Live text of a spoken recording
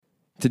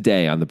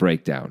today on the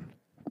breakdown.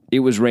 It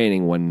was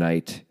raining one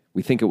night.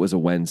 We think it was a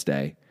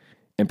Wednesday.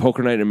 And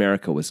Poker Night in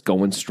America was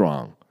going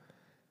strong.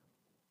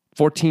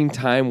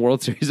 14-time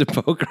World Series of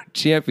Poker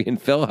champion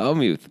Phil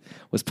Hellmuth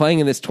was playing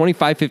in this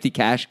 25-50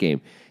 cash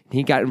game.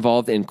 He got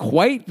involved in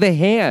quite the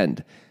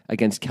hand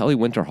against Kelly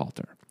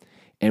Winterhalter.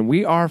 And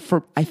we are,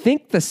 for I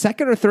think the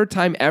second or third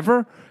time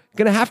ever,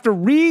 going to have to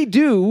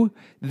redo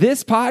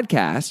this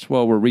podcast.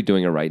 Well, we're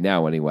redoing it right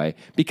now anyway,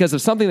 because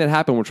of something that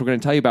happened, which we're going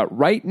to tell you about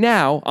right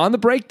now on the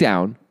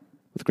breakdown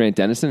with Grant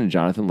Dennison and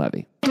Jonathan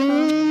Levy.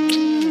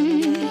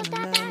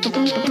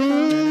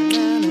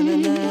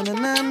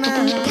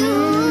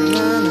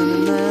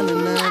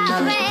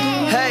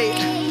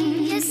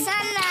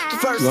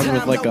 Going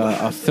with like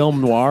a film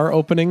noir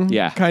opening,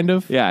 kind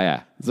of.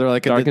 Yeah. Is there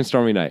like Dark and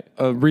Stormy Night?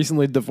 A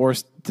recently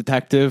divorced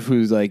detective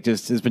who's like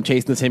just has been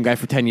chasing the same guy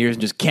for 10 years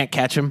and just can't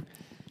catch him.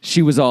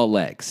 She was all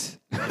legs.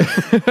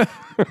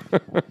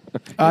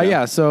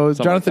 Yeah. So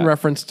Jonathan like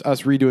referenced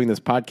us redoing this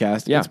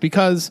podcast. Yeah. It's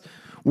because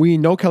we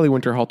know Kelly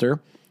Winterhalter,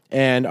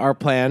 and our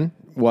plan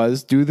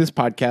was do this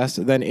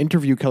podcast, then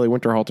interview Kelly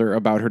Winterhalter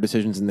about her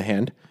decisions in the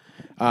hand.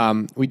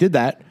 We did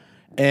that.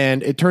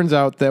 And it turns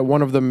out that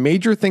one of the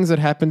major things that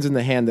happens in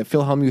the hand that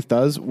Phil Hellmuth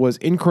does was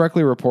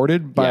incorrectly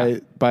reported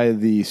by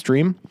the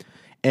stream,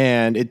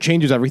 and it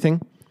changes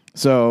everything.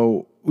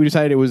 So we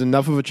decided it was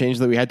enough of a change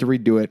that we had to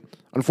redo it.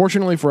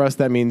 Unfortunately for us,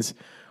 that means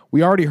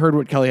we already heard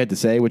what Kelly had to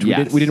say, which we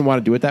didn't want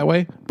to do it that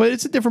way. But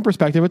it's a different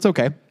perspective. It's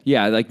okay.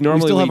 Yeah, like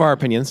normally we still have our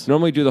opinions.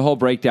 Normally do the whole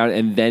breakdown,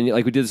 and then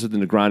like we did this with the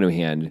Negreanu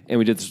hand, and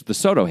we did this with the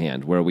Soto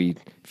hand, where we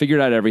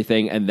figured out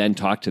everything and then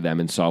talked to them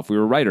and saw if we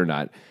were right or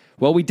not.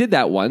 Well, we did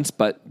that once,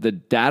 but the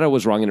data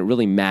was wrong, and it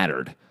really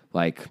mattered.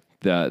 Like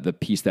the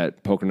piece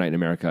that Poker Night in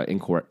America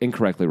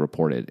incorrectly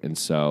reported, and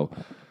so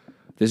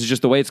this is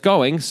just the way it's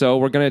going. So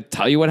we're going to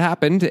tell you what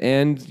happened,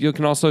 and you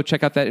can also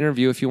check out that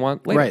interview if you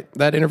want later. Right,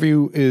 that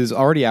interview is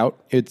already out.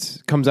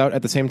 It comes out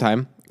at the same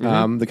time,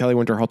 the Kelly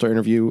Winterhalter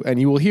interview, and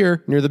you will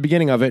hear near the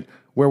beginning of it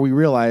where we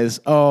realize,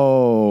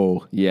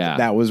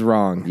 that was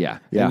wrong. Yeah.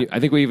 I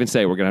think we even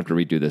say we're going to have to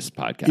redo this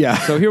podcast. Yeah.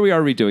 So here we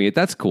are redoing it.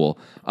 That's cool.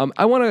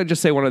 I want to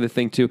just say one other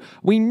thing, too.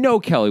 We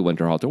know Kelly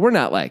Winterhalter. We're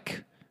not,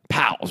 like,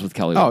 pals with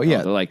Kelly Winterhalter. Oh,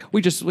 yeah. Like,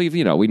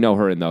 we know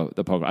her in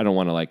the poker. I don't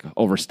want to, like,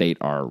 overstate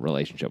our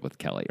relationship with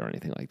Kelly or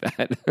anything like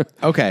that.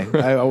 Okay.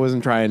 I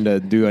wasn't trying to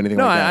do anything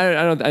like that.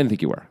 I didn't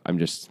think you were. I'm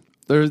just...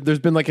 There's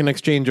been, like, an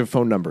exchange of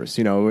phone numbers.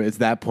 You know, it's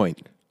that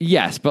point.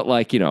 Yes, but,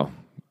 like,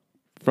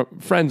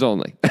 friends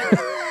only.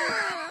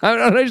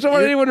 I just don't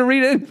want anyone to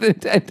read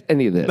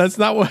any of this. That's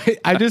not what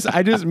I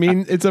just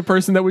mean. It's a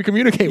person that we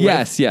communicate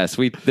with. Yes.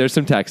 There's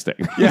some texting.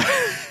 Yeah.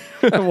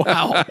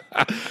 Wow.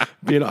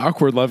 Being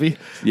awkward, Levy.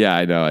 Yeah,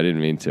 I know. I didn't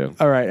mean to.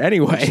 All right.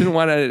 Anyway, I didn't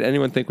want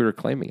anyone to think we were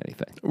claiming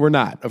anything. We're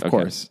not, of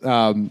course.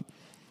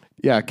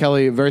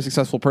 Kelly, a very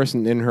successful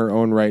person in her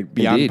own right.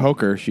 Beyond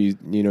poker, she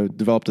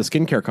developed a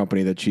skincare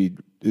company that she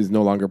is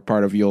no longer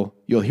part of. You'll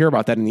hear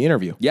about that in the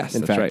interview. Yes,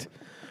 in that's fact. right.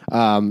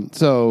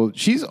 So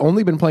she's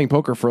only been playing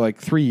poker for like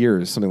 3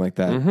 years, something like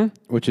that,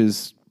 which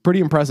is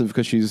pretty impressive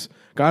because she's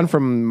gone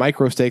from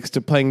micro stakes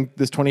to playing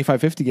this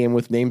 25-50 game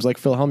with names like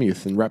Phil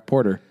Hellmuth and Rep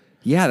Porter.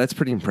 Yeah, that's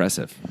pretty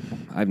impressive.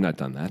 I've not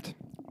done that.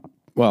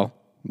 Well,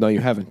 no, you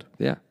haven't.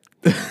 Yeah.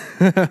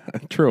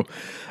 True.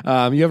 You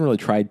haven't really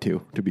tried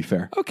to be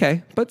fair.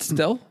 Okay, but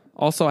still,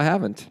 also I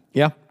haven't.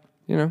 Yeah.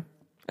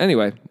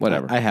 Anyway,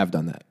 whatever. I have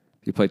done that.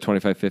 You played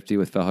 25-50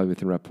 with Phil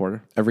Hellmuth and Rep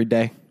Porter? Every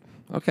day.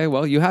 Okay,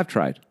 well, you have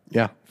tried.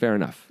 Yeah. Fair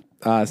enough.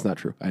 That's not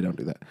true. I don't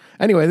do that.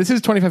 Anyway, this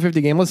is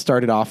 25-50 game. Let's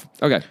start it off.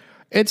 Okay.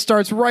 It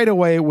starts right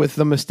away with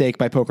the mistake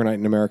by Poker Night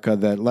in America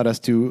that led us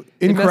to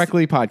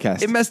incorrectly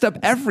podcast. It messed up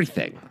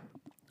everything.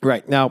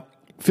 Right. Now,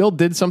 Phil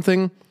did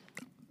something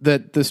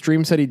that the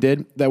stream said he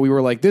did that we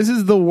were like, this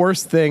is the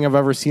worst thing I've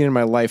ever seen in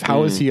my life.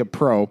 How is he a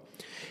pro?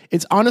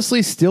 It's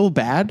honestly still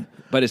bad,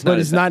 but it's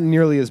not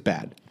nearly as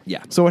bad.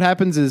 Yeah. So what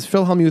happens is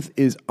Phil Hellmuth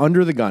is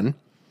under the gun,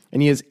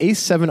 and he has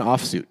ace-7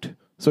 offsuit.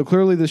 So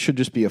clearly this should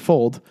just be a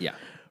fold. Yeah.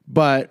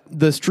 But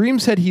the stream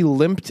said he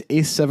limped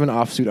ace-7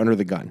 offsuit under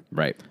the gun.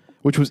 Right.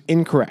 Which was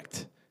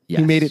incorrect.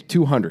 Yes. He made it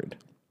 200.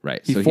 Right.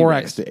 He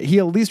 4x'd it. He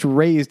at least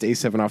raised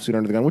ace-7 offsuit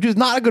under the gun, which is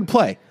not a good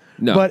play.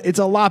 No. But it's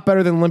a lot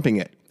better than limping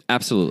it.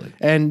 Absolutely.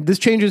 And this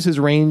changes his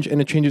range, and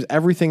it changes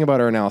everything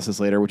about our analysis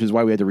later, which is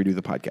why we had to redo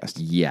the podcast.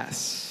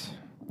 Yes.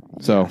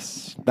 So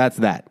that's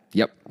that.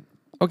 Yep.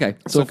 Okay.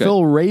 So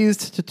Phil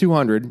raised to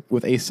 200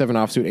 with ace-7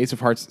 offsuit, ace of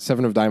hearts,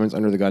 7 of diamonds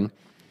under the gun.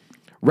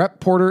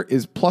 Rep Porter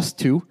is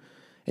 +2,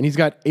 and he's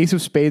got ace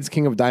of spades,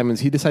 king of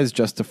diamonds. He decides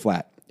just to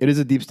flat. It is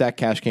a deep stack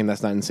cash game.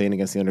 That's not insane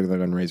against the under the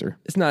gun raiser.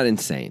 It's not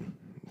insane.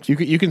 You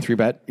can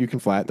 3-bet. You can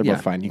flat. They're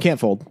both fine. You can't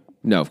fold.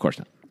 No, of course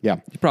not. Yeah.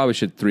 You probably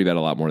should 3-bet a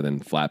lot more than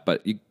flat,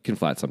 but you can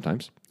flat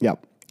sometimes. Yeah.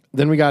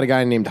 Then we got a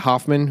guy named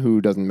Hoffman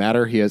who doesn't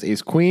matter. He has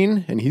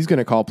ace-queen, and he's going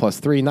to call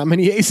 +3. Not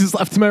many aces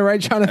left. Am I right,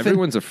 Jonathan?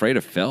 Everyone's afraid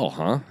of Phil,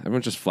 huh?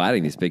 Everyone's just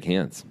flatting these big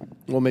hands.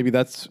 Well, maybe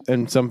that's,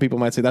 and some people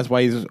might say that's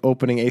why he's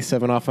opening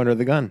ace-7 off under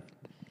the gun.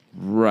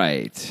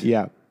 Right.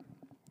 Yeah.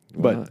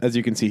 But as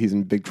you can see, he's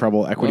in big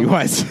trouble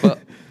equity-wise.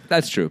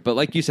 That's true. But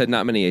like you said,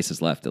 not many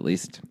aces left, at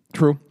least.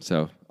 True.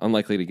 So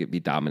unlikely to be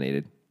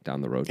dominated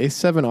down the road. Ace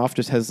 7 off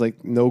just has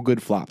like no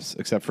good flops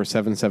except for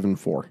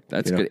 7-7-4.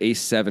 That's good.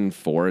 Ace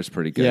 7-4 is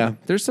pretty good. Yeah.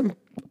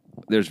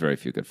 There's very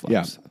few good flops.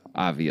 Yeah.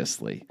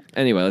 Obviously.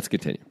 Anyway, let's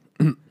continue.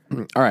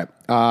 All right.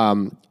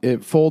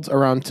 It folds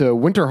around to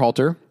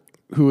Winterhalter,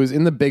 who is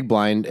in the big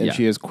blind, and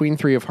she has queen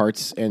 3 of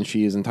hearts, and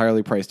she is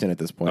entirely priced in at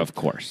this point. Of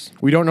course.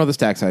 We don't know the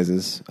stack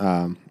sizes.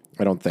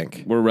 I don't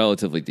think. We're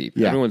relatively deep.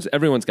 Yeah.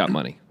 Everyone's got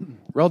money.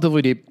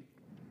 Relatively deep.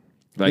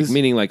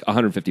 Meaning like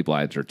 150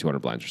 blinds or 200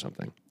 blinds or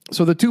something.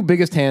 So the two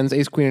biggest hands,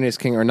 ace queen and ace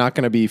king, are not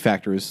going to be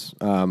factors.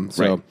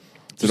 So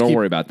don't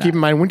worry about that. Keep in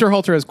mind,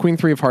 Winterhalter has queen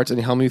 3 of hearts,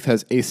 and Hellmuth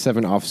has ace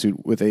 7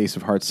 offsuit with ace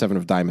of hearts, 7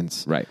 of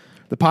diamonds. Right.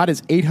 The pot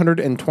is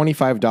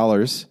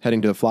 $825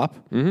 heading to the flop,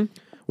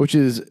 which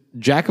is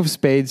jack of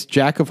spades,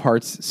 jack of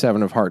hearts,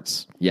 7 of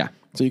hearts. Yeah.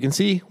 So you can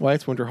see why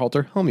it's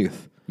Winterhalter,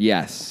 Hellmuth.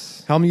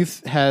 Yes.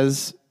 Hellmuth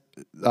has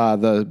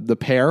the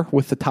pair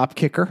with the top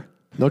kicker.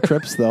 No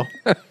trips, though.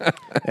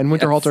 And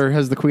Winterhalter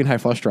has the queen high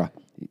flush draw.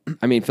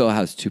 I mean, Phil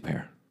has 2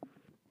 pair.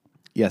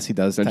 Yes, he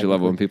does. Don't you love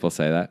when people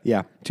say that?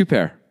 Yeah. 2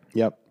 pair.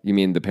 Yep. You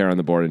mean the pair on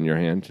the board in your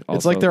hand?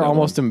 It's like they're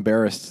almost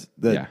embarrassed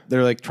that Yeah.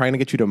 they're like trying to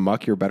get you to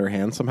muck your better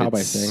hand somehow by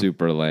saying.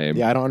 Super lame.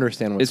 Yeah, I don't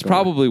understand what's It's going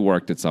on. probably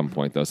worked at some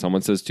point, though.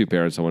 Someone says 2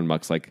 pair and someone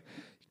mucks like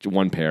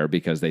 1 pair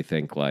because they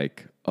think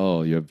like,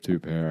 oh, you have 2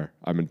 pair.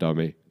 I'm a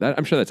dummy.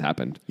 I'm sure that's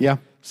happened. Yeah.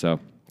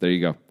 So there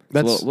you go.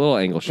 That's It's a little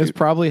angle shoot. It's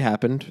probably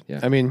happened. Yeah.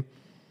 I mean,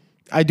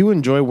 I do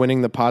enjoy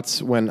winning the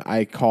pots when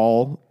I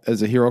call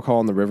as a hero call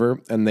on the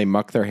river and they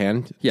muck their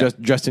hand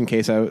just in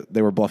case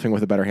they were bluffing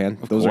with a better hand.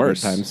 Those are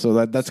good times.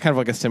 So that's kind of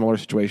like a similar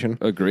situation.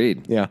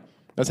 Agreed. Yeah.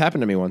 That's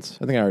happened to me once.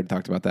 I think I already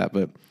talked about that,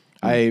 but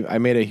I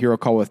made a hero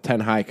call with 10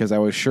 high because I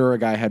was sure a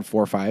guy had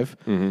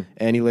 4-5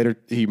 and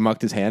he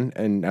mucked his hand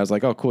and I was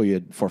like, oh cool, you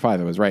had 4-5.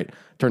 I was right.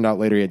 Turned out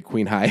later he had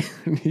queen high.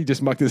 He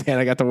just mucked his hand.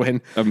 I got to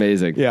win.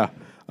 Amazing. Yeah.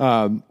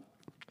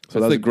 So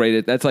that's the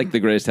greatest. That's like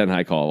the greatest 10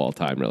 high call of all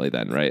time, really.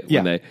 Then, right?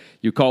 Yeah. When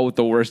you call with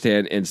the worst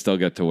hand and still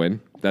get to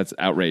win. That's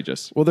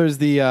outrageous. Well, there's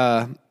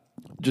the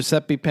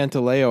Giuseppe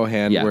Pantaleo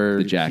hand where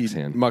the Jack's he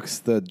hand. mucks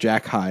the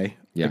Jack high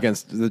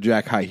against the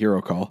Jack high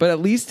hero call. But at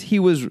least he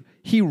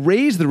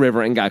raised the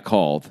river and got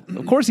called.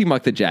 Of course, he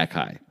mucked the Jack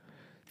high.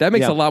 That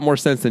makes a lot more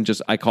sense than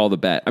just I call the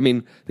bet. I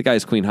mean, the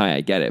guy's queen high. I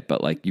get it,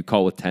 but like you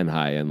call with 10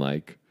 high and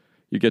like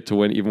you get to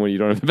win even when you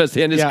don't have the best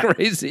hand is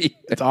crazy.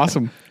 It's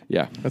awesome.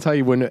 Yeah. That's how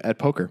you win at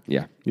poker.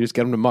 Yeah. You just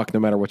get them to muck no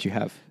matter what you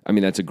have. I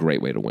mean, that's a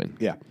great way to win.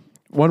 Yeah.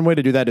 One way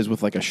to do that is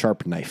with like a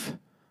sharp knife.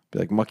 Be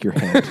like, muck your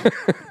hand.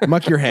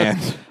 Muck your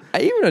hand.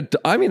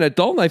 A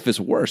dull knife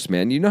is worse,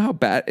 man. You know how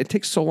bad it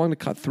takes so long to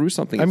cut through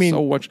something. I mean,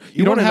 so much.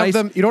 You don't have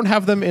them. You don't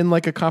have them in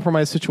like a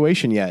compromised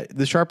situation yet.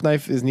 The sharp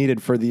knife is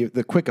needed for the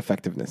quick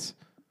effectiveness.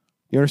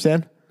 You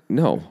understand?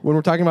 No. When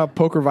we're talking about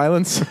poker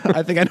violence,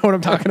 I think I know what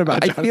I'm talking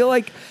about, John. I feel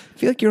like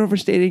you're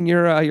overstating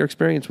your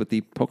experience with the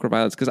poker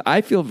violence because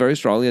I feel very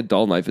strongly a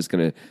dull knife is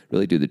going to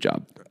really do the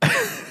job.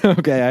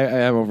 Okay, I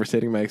am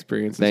overstating my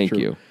experience. Thank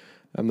you.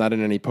 I'm not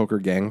in any poker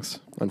gangs,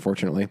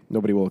 unfortunately.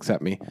 Nobody will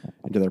accept me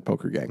into their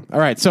poker gang. All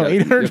right, so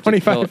You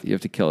 $825.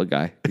 have to kill a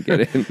guy to get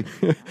in.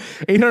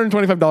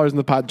 $825 in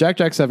the pot. Jack,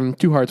 Jack 7,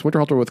 2 hearts.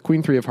 Winterhalter with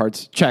queen 3 of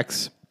hearts.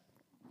 Checks.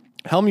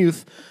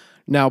 Hellmuth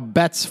now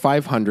bets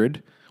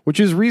 500. Which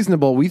is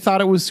reasonable. We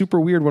thought it was super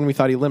weird when we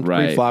thought he limped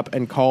pre-flop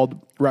and called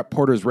Rep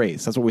Porter's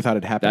raise. That's what we thought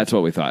had happened. That's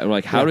what we thought. We're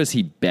like, how is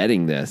he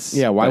betting this?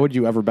 Yeah, why would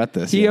you ever bet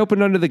this? He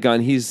opened under the gun.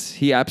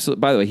 He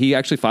absolutely. By the way, he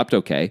actually flopped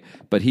okay,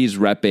 but he's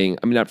repping.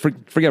 I mean,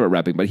 forget about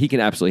repping, but he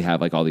can absolutely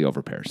have like all the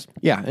overpairs.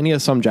 Yeah, and he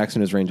has some jacks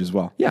in his range as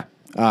well. Yeah,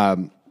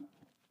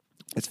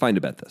 it's fine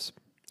to bet this.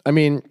 I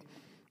mean,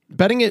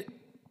 betting it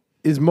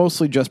is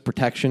mostly just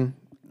protection.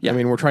 Yeah. I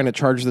mean, we're trying to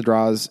charge the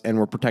draws and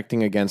we're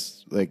protecting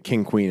against like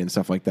king, queen and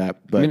stuff like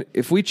that. But I mean,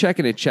 if we check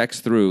and it checks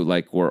through,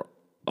 like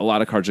a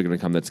lot of cards are going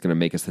to come that's going to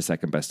make us the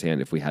second best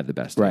hand if we had the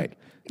best hand.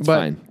 It's but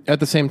fine. At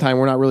the same time,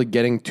 we're not really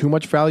getting too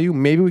much value.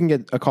 Maybe we can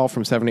get a call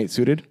from 7-8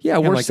 suited. Yeah,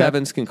 worse like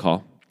sevens can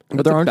call.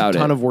 But there aren't a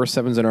ton of worse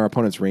sevens in our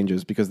opponent's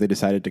ranges because they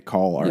decided to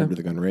call our under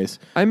the gun raise.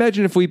 I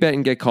imagine if we bet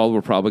and get called,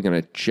 we're probably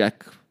going to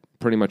check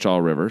pretty much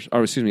all rivers,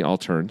 or excuse me, all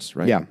turns,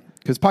 right? Yeah,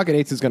 because pocket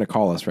eights is going to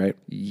call us, right?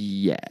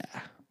 Yeah.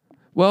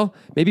 Well,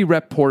 maybe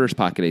Rep Porter's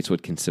pocket eights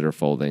would consider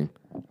folding,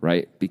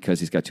 right?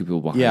 Because he's got 2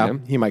 people behind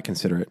him. He might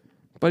consider it.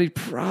 But he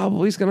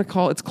probably is going to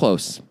call. It's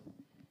close.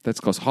 That's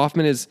close.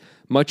 Hoffman is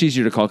much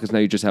easier to call because now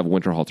you just have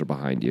Winterhalter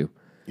behind you.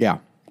 Yeah.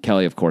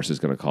 Kelly, of course, is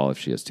going to call if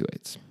she has 2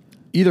 8s.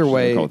 Either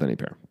way, call with any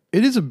pair.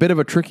 It is a bit of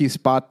a tricky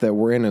spot that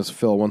we're in as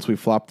Phil once we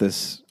flop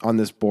this on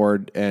this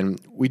board. And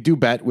we do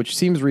bet, which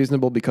seems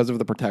reasonable because of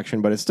the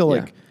protection, but it's still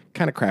like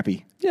kind of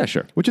crappy. Yeah,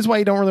 sure. Which is why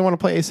you don't really want to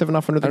play A7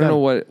 off under the gun. I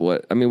don't know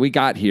what I mean, we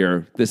got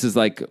here. This is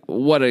like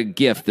what a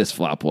gift this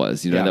flop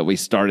was, that we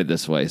started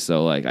this way.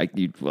 So like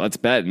let's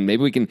bet and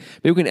maybe we can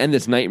end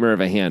this nightmare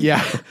of a hand.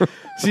 Yeah.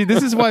 See,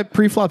 this is why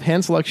pre-flop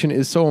hand selection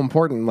is so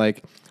important.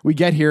 Like we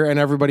get here and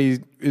everybody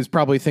is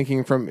probably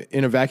thinking from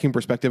in a vacuum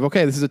perspective,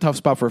 okay, this is a tough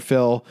spot for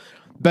Phil.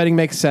 betting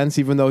makes sense,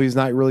 even though he's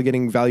not really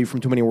getting value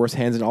from too many worse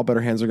hands, and all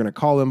better hands are going to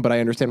call him. But I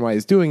understand why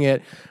he's doing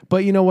it.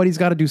 But you know what? He's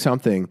got to do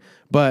something.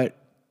 But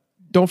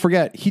don't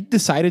forget, he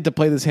decided to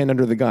play this hand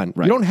under the gun.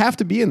 Right. You don't have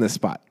to be in this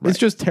spot. Right. It's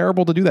just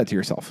terrible to do that to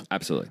yourself.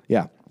 Absolutely.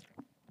 Yeah.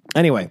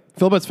 Anyway,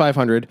 Phil bets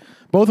 500.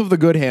 Both of the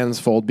good hands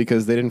fold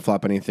because they didn't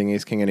flop anything.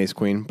 Ace king and ace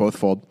queen both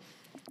fold.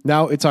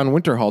 Now it's on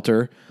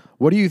Winterhalter.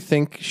 What do you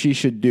think she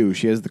should do?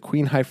 She has the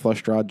queen high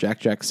flush draw, jack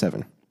jack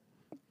 7.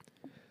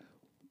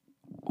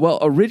 Well,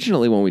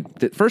 originally when we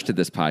first did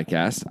this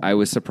podcast, I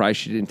was surprised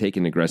she didn't take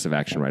an aggressive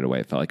action right away.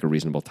 It felt like a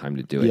reasonable time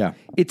to do it. Yeah.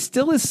 It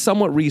still is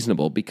somewhat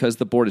reasonable because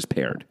the board is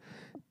paired.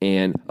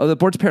 And the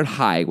board's paired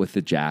high with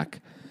the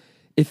jack.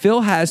 If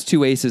Phil has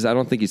 2 aces, I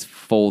don't think he's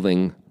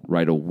folding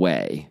right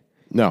away.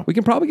 No. We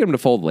can probably get him to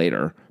fold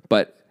later,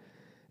 but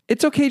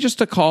it's okay just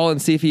to call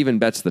and see if he even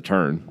bets the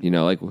turn. You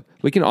know, like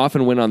we can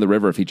often win on the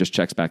river if he just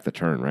checks back the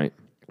turn, right?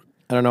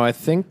 I don't know. I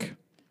think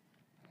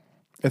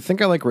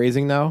I like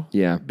raising now.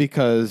 Yeah.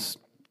 Because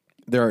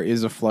there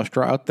is a flush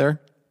draw out there,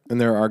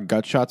 and there are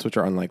gut shots, which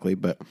are unlikely,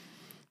 but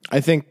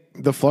I think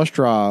the flush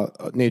draw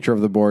nature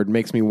of the board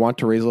makes me want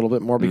to raise a little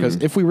bit more because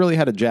if we really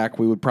had a jack,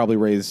 we would probably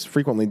raise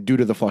frequently due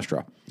to the flush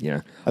draw.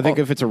 Yeah. I think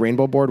if it's a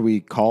rainbow board,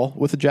 we call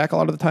with a jack a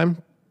lot of the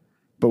time,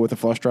 but with a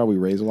flush draw, we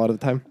raise a lot of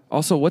the time.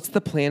 Also, what's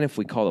the plan if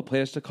we call? The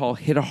plan is to call,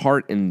 hit a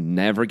heart, and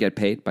never get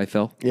paid by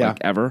Phil? Yeah. Like,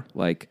 ever?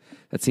 Like,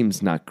 that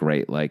seems not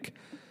great. Like,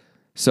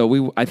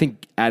 so I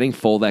think adding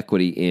fold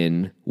equity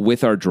in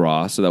with our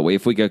draw, so that way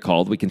if we get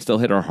called, we can still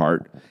hit our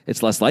heart.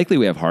 It's less likely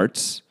we have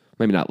hearts.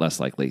 Maybe not less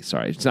likely.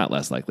 Sorry, it's not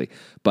less likely.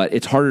 But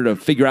it's harder to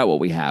figure out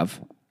what we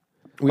have.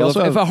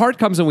 If a heart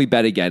comes and we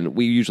bet again,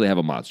 we usually have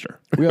a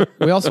monster.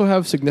 We also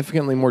have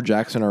significantly more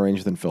jacks in our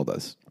range than Phil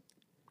does.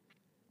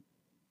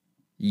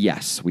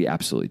 Yes, we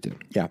absolutely do.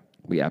 Yeah.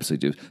 We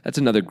absolutely do. That's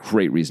another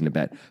great reason to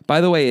bet.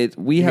 By the way,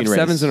 we have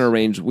sevens in our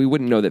range. We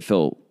wouldn't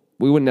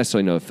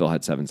necessarily know if Phil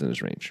had sevens in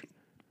his range.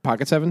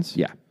 Pocket sevens?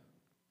 Yeah.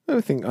 I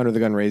think under the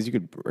gun raise, you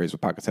could raise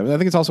with pocket sevens. I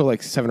think it's also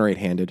like 7 or 8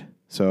 handed.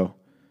 So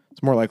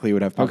it's more likely you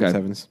would have pocket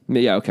sevens.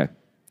 Yeah, okay.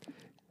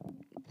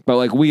 But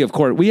like we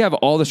have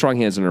all the strong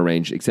hands in our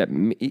range except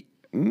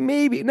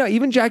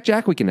even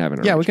Jack we can have in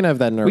our range. Yeah, we can have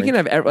that in our range. We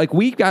can have, like,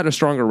 we got a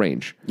stronger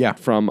range. Yeah.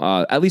 From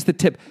at least the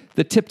tip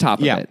top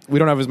of it. We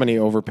don't have as many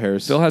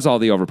overpairs. Phil has all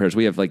the overpairs.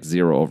 We have like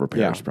 0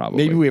 overpairs probably.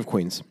 Maybe we have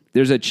queens.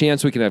 There's a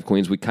chance we can have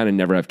queens. We kind of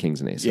never have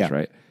kings and aces,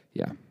 right?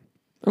 Yeah.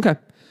 Okay.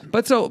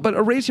 But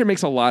a raise here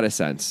makes a lot of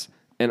sense.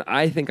 And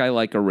I think I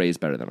like a raise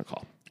better than a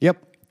call.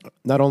 Yep.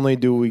 Not only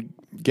do we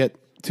get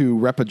to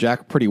rep a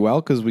jack pretty well,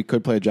 because we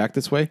could play a jack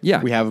this way.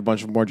 Yeah. We have a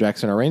bunch of more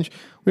jacks in our range.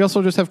 We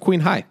also just have queen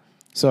high.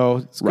 So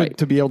it's good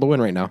to be able to win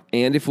right now.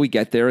 And if we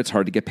get there, it's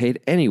hard to get paid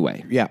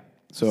anyway. Yeah.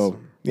 So,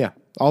 yeah,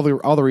 all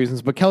the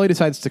reasons. But Kelly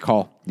decides to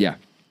call. Yeah.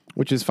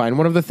 Which is fine.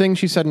 One of the things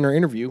she said in her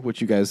interview,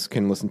 which you guys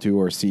can listen to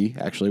or see,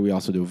 actually, we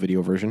also do a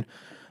video version,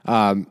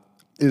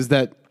 is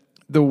that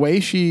the way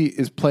she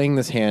is playing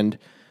this hand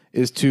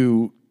is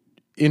to,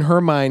 in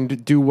her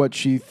mind, do what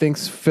she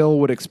thinks Phil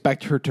would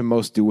expect her to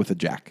most do with a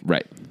jack.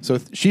 Right. So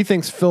she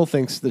thinks Phil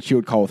thinks that she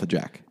would call with a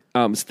jack.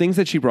 Things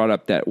that she brought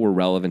up that were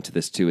relevant to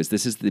this too is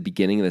this is the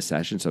beginning of the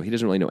session, so he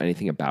doesn't really know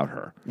anything about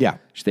her. Yeah.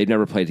 They've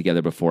never played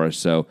together before,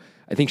 so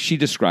I think she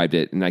described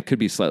it, and I could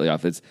be slightly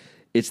off.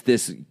 It's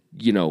this,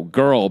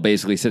 girl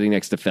basically sitting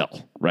next to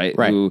Phil, right?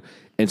 Right.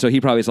 And so he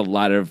probably has a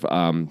lot of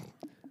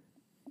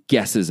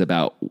guesses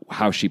about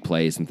how she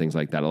plays and things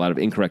like that, a lot of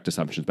incorrect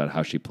assumptions about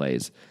how she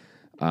plays.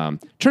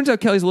 Turns out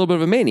Kelly's a little bit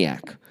of a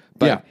maniac.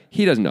 But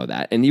he doesn't know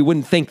that. And you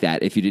wouldn't think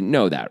that if you didn't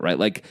know that, right?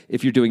 Like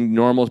if you're doing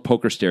normal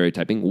poker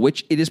stereotyping,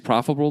 which it is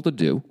profitable to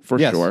do for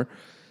sure,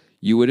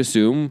 you would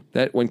assume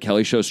that when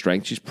Kelly shows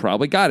strength, she's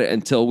probably got it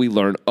until we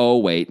learn, oh,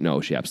 wait, no,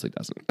 she absolutely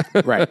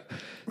doesn't. Right.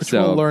 Which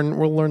we'll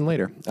learn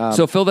later.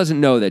 So Phil doesn't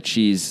know that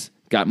she's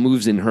got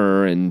moves in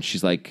her and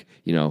she's like,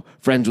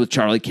 friends with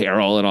Charlie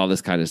Carroll and all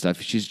this kind of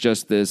stuff. She's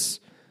just this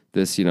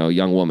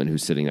young woman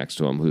who's sitting next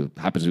to him who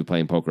happens to be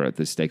playing poker at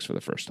the stakes for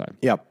the first time.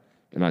 Yep.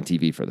 And on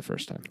TV for the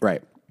first time.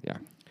 Right.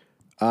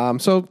 Yeah.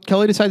 So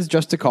Kelly decides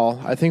just to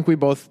call. I think we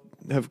both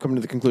have come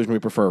to the conclusion we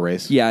prefer a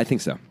raise. Yeah, I think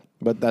so.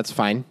 But that's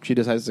fine. She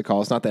decides to call.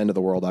 It's not the end of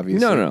the world,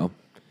 obviously. No.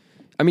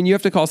 I mean, you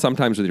have to call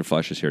sometimes with your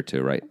flushes here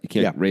too, right? You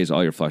can't raise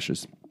all your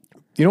flushes.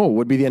 You know what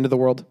would be the end of the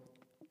world?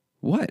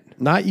 What?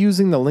 Not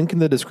using the link in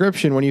the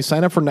description when you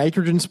sign up for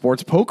Nitrogen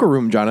Sports Poker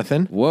Room,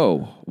 Jonathan.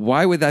 Whoa.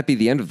 Why would that be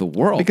the end of the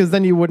world? Because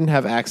then you wouldn't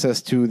have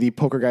access to the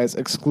Poker Guys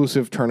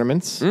exclusive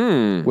tournaments,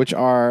 which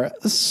are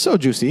so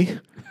juicy.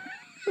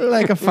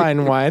 Like a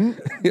fine wine.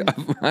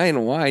 A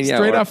fine wine, yeah.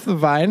 Straight off the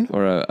vine.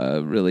 Or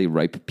a really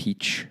ripe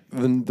peach.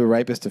 The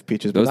ripest of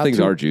peaches. Those things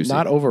are juicy.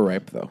 Not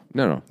overripe, though.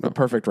 No. The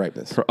perfect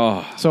ripeness. So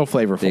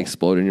flavorful. They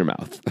explode in your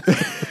mouth.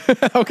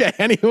 Okay,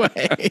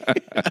 anyway.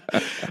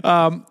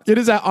 It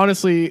is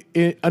honestly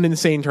an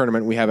insane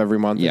tournament we have every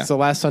month. Yeah. It's the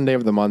last Sunday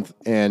of the month,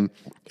 and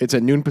it's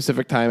at noon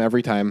Pacific time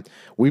every time.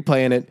 We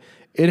play in it.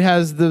 It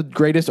has the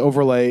greatest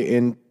overlay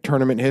in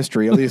tournament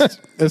history, at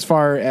least as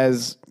far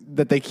as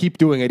that they keep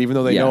doing it, even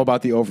though they know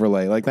about the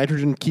overlay. Like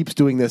Nitrogen keeps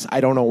doing this.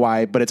 I don't know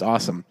why, but it's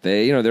awesome.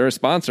 They're a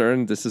sponsor,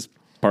 and this is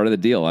part of the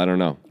deal. I don't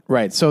know.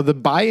 Right. So the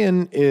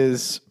buy-in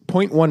is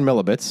 0.1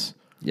 millibits.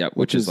 Yep,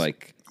 which is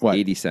like what?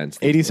 80 cents.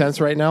 80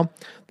 cents right now.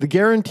 The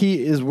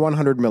guarantee is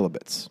 100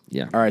 millibits.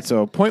 Yeah. All right.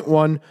 So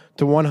 0.1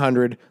 to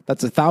 100,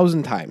 that's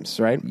 1,000 times,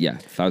 right? Yeah,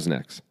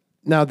 1000x.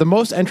 Now, the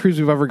most entries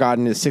we've ever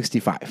gotten is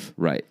 65.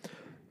 Right.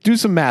 Do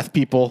some math,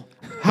 people.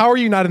 How are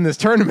you not in this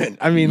tournament?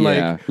 I mean,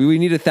 Yeah, we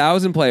need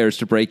 1,000 players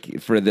to break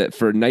for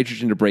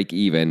nitrogen to break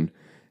even.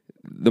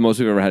 The most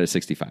we've ever had is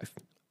 65.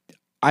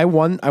 I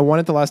won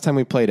it the last time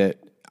we played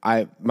it.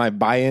 My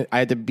buy-in, I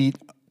had to beat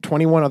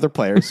 21 other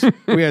players.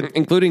 We had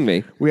including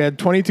me. We had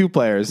 22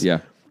 players. Yeah.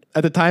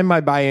 At the time,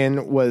 my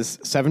buy-in was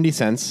 70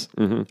 cents.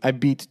 I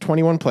beat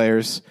 21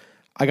 players.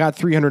 I got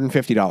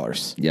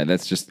 $350. Yeah,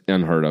 that's just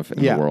unheard of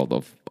in Yeah. the world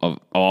of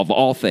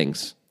all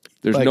things.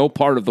 There's no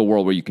part of the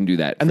world where you can do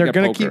that. And they're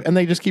going to keep, and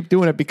they just keep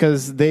doing it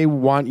because they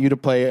want you to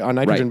play on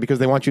nitrogen, Right. because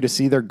they want you to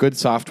see their good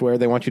software.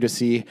 They want you to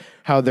see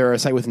how they're a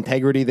site with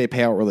integrity. They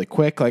pay out really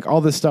quick. Like all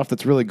this stuff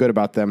that's really good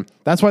about them.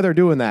 That's why they're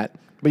doing that.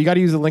 But you got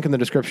to use the link in the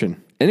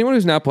description. Anyone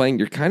who's not playing,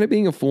 you're kind of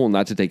being a fool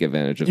not to take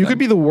advantage of You them. could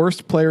be the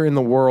worst player in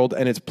the world,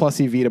 and it's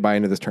plus EV to buy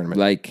into this tournament.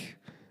 Like,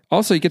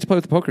 also, you get to play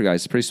with the poker guys.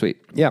 It's pretty sweet.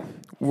 Yeah,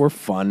 we're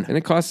fun. And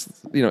it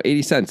costs,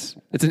 80 cents.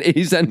 It's an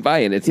 80-cent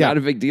buy-in. It's not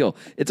a big deal.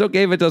 It's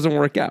okay if it doesn't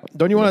work out.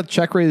 Don't you want to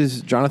check raise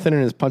Jonathan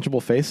in his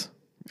punchable face?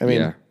 I mean,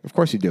 Yeah. Of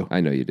course you do.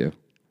 I know you do.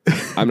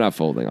 I'm not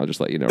folding. I'll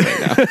just let you know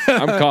right now.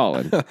 I'm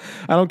calling.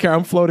 I don't care.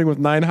 I'm floating with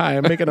 9 high.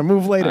 I'm making a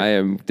move later. I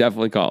am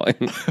definitely calling.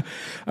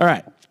 All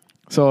right.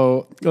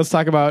 So let's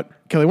talk about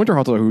Kelly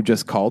Winterhalter, who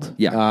just called.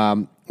 Yeah.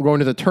 We're going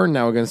to the turn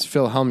now against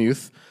Phil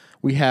Hellmuth.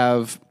 We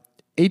have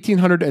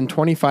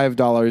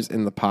 $1,825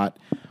 in the pot.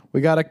 We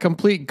got a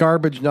complete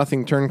garbage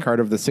nothing turn card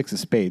of the 6 of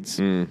spades,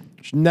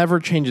 which never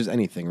changes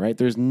anything, right?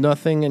 There's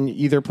nothing in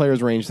either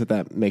player's range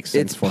that makes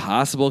sense It's for.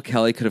 possible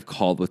Kelly could have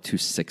called with 2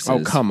 6s.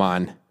 Oh, come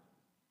on.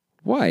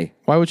 Why?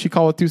 Why would she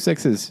call with 2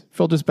 6s?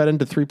 Phil just bet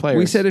into 3 players.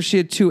 We said if she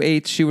had 2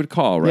 8s, she would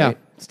call, right? Yeah,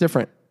 it's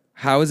different.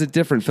 How is it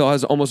different? Phil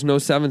has almost no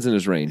 7s in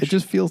his range. It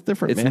just feels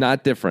different, It's man.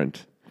 not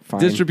different. Fine.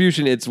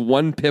 Distribution, it's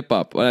 1 pip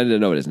up. Well,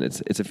 no, it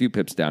isn't. It's a few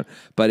pips down.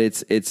 But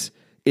it's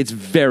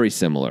very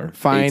similar.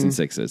 Fine. 8s and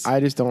 6s.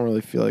 I just don't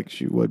really feel like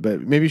she would,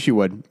 but maybe she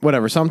would.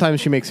 Whatever. Sometimes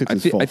she makes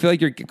 6s full. I feel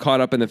like you're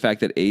caught up in the fact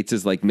that 8s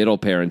is like middle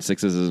pair and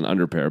 6s is an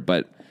under pair.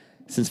 But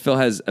since Phil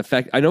has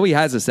I know he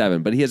has a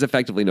 7, but he has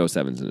effectively no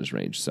 7s in his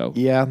range. So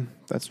Yeah,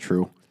 that's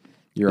true.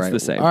 You're It's right. the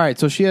same. All right,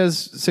 so she has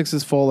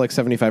 6s full like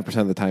 75%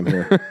 of the time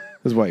here.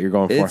 Is what you're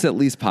going for. it's at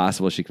least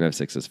possible she can have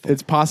 6s full.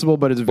 It's possible,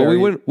 but it's But very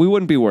we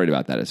wouldn't be worried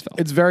about that as Phil.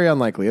 it's very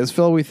unlikely. As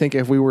Phil, we think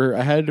if we were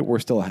ahead, we're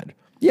still ahead.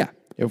 Yeah.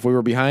 If we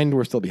were behind,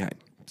 we're still behind.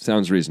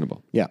 Sounds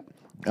reasonable. Yeah.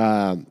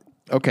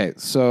 Okay,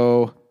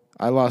 so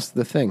I lost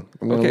the thing.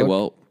 I'm gonna Okay, look.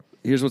 well,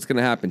 here's what's going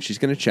to happen. She's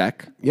going to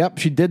check Yep,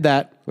 she did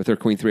that. with her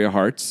Queen 3 of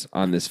Hearts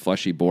on this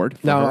fleshy board.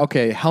 for Now, her.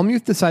 okay,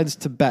 Hellmuth decides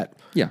to bet.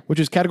 Yeah. Which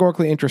is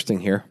categorically interesting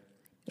here.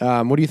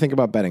 What do you think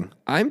about betting?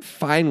 I'm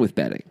fine with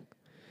betting.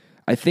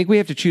 I think we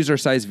have to choose our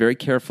size very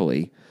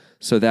carefully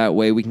so that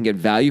way we can get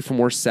value from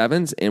more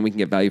 7s and we can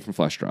get value from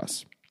flush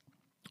draws.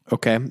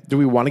 Okay. Do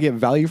we want to get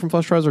value from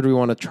flush draws, or do we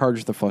want to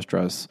charge the flush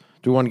draws?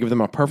 Do we want to give them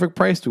a perfect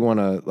price? Do we want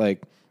to,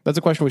 that's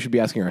a question we should be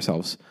asking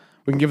ourselves.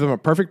 We can give them a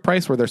perfect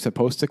price where they're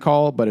supposed to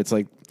call, but it's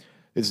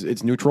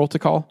it's neutral to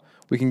call.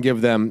 We can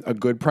give them a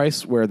good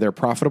price where they're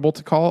profitable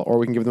to call, or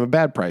we can give them a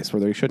bad price where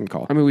they shouldn't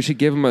call. I mean, we should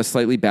give them a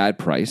slightly bad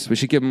price. We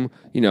should give them,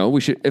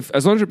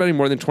 as long as you're betting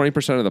more than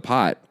 20% of the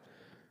pot,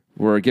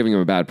 we're giving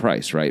them a bad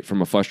price, right?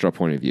 From a flush draw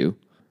point of view.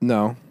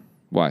 No,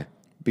 Why?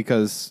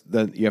 because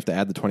then you have to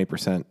add the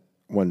 20%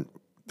 when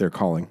they're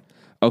calling.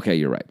 Okay,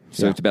 you're right.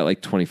 So Yeah. you have to bet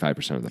like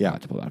 25% of the Yeah.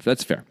 pot to pull it off.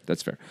 That's fair.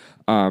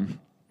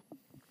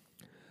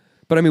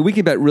 But I mean, we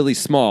can bet really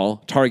small,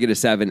 target a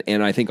 7,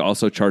 and I think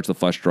also charge the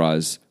flush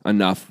draws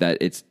enough that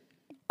it's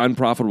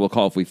unprofitable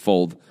call if we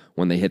fold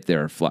when they hit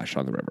their flush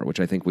on the river, which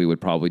I think we would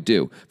probably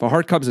do. If a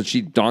heart comes and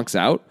she donks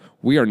out,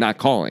 we are not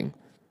calling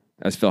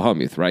as Phil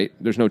Hellmuth, right?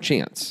 There's no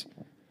chance.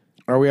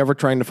 Are we ever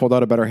trying to fold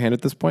out a better hand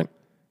at this point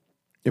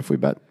if we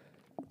bet?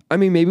 I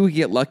mean, maybe we can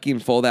get lucky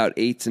and fold out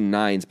 8s and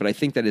 9s, but I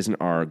think that isn't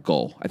our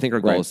goal. I think our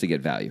goal Right. is to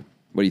get value.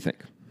 What do you think?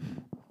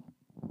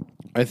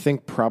 I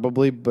think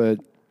probably, but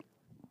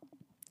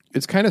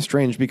it's kind of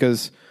strange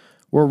because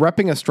we're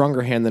repping a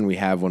stronger hand than we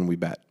have when we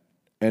bet.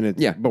 And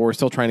but we're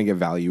still trying to get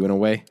value in a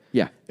way.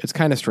 Yeah. It's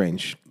kind of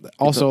strange.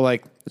 Also,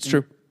 It's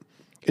true.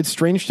 it's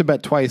strange to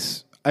bet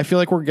twice. I feel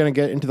like we're going to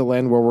get into the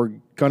land where we're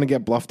going to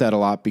get bluffed at a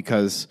lot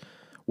because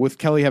with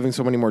Kelly having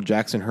so many more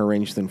jacks in her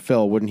range than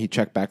Phil, wouldn't he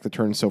check back the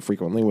turn so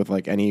frequently with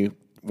any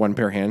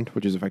 1-pair hand,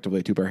 which is effectively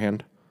a 2-pair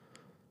hand?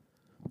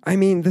 I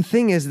mean, the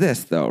thing is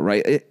this, though,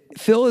 right?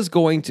 Phil is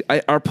going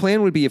to... our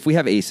plan would be if we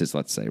have aces,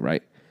 let's say,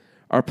 right?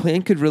 Our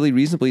plan could really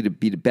reasonably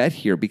be to bet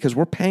here because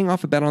we're paying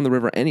off a bet on the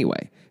river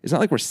anyway. It's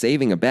not like we're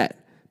saving a bet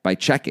by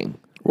checking.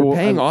 We're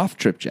paying off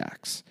trip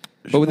jacks.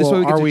 But this way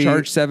we get to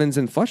charge 7s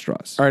and flush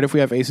draws. All right, if we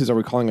have aces, are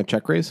we calling a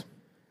check raise?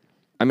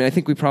 I mean, I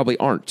think we probably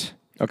aren't.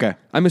 Okay.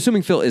 I'm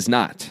assuming Phil is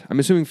not. I'm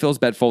assuming Phil's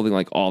bet folding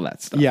like all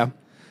that stuff. Yeah.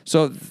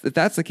 So if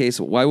that's the case,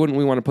 why wouldn't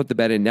we want to put the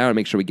bet in now and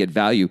make sure we get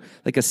value?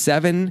 Like a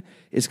 7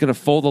 is going to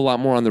fold a lot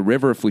more on the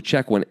river if we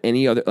check when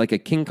any other, like a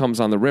king comes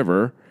on the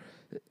river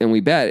and we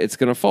bet, it's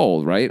going to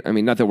fold, right? I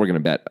mean, not that we're going to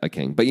bet a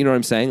king, but you know what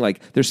I'm saying?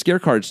 Like there's scare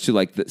cards to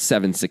like the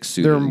 7-6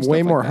 suited. There are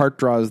way more heart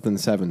draws than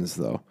 7s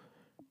though,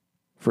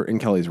 in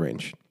Kelly's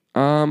range.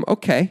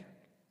 Okay.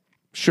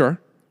 Sure.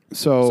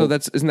 So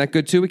isn't that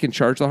good too? We can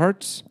charge the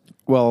hearts.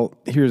 Well,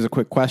 here's a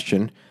quick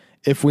question.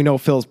 If we know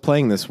Phil's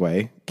playing this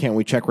way, can't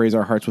we check raise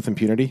our hearts with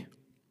impunity?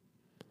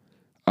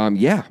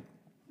 Yeah.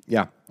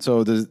 Yeah.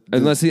 So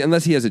unless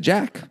he has a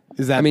jack.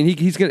 Is that? I mean,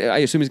 he's gonna. I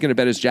assume he's gonna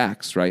bet his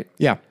jacks, right?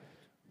 Yeah.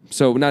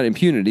 So not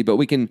impunity, but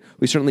we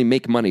certainly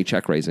make money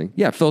check raising.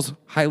 Yeah, Phil's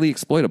highly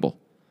exploitable.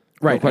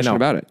 Right. No question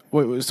about it.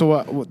 Wait,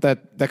 so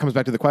that comes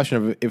back to the question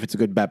of if it's a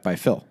good bet by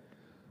Phil.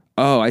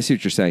 Oh, I see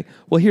what you're saying.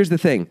 Well, here's the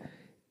thing.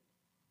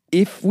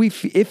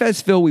 If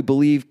as Phil we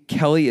believe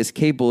Kelly is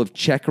capable of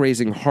check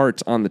raising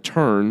hearts on the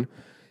turn,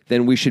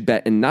 then we should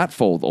bet and not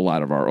fold a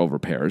lot of our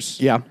overpairs.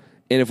 Yeah.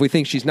 And if we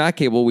think she's not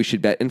capable, we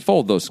should bet and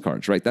fold those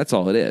cards, right? That's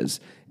all it is.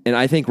 And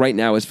I think right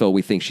now as Phil,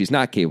 we think she's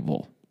not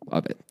capable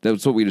of it.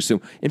 That's what we'd assume.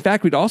 In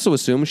fact, we'd also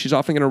assume she's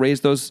often going to raise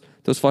those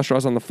flush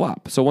draws on the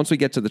flop. So once we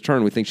get to the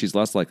turn, we think she's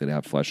less likely to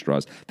have flush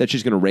draws that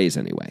she's going to raise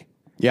anyway.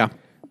 Yeah.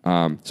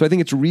 So I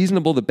think it's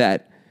reasonable to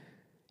bet.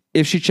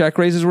 If she check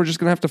raises, we're just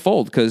going to have to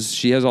fold because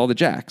she has all the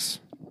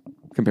jacks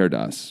compared to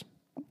us.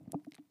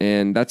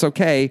 And that's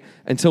okay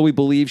until we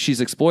believe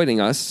she's exploiting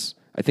us.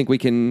 I think we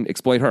can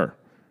exploit her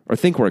or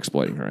think we're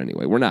exploiting her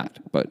anyway. We're not,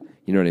 but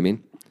you know what I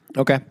mean?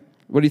 Okay.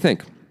 What do you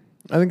think?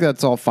 I think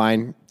that's all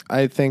fine.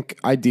 I think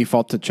I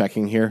default to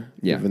checking here,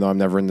 Yeah. even though I'm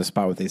never in the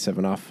spot with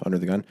a7 off under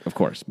the gun. Of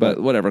course,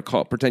 but whatever.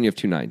 Pretend you have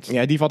 2 9s.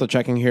 Yeah, I default to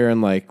checking here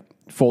and like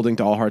folding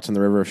to all hearts in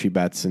the river if she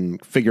bets and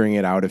figuring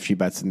it out if she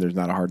bets and there's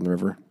not a heart in the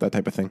river, that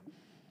type of thing.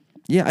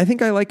 Yeah, I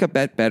think I like a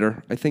bet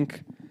better. I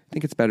think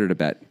it's better to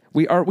bet.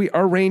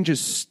 Our range is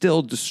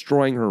still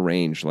destroying her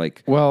range.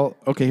 Like, well,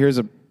 okay. Here's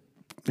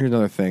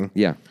another thing.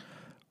 yeah,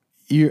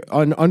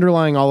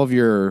 underlying all of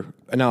your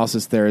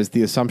analysis there is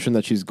the assumption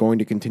that she's going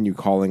to continue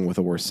calling with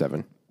a worse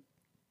 7.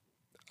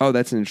 Oh,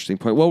 that's an interesting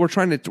point. Well, we're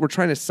trying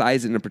to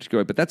size it in a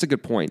particular way, but that's a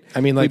good point.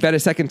 I mean, like, we bet a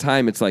second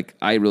time. It's like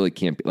I really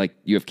can't be like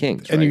you have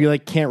kings, right? And you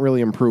like can't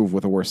really improve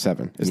with a worse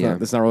 7. It's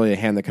not really a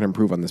hand that can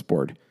improve on this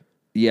board.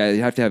 Yeah,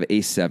 you have to have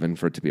ace 7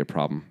 for it to be a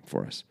problem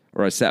for us,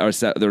 or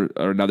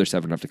another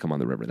 7 have to come on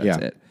the river. That's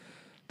it.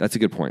 That's a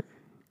good point.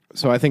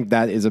 So I think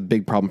that is a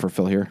big problem for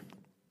Phil here.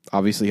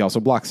 Obviously, he also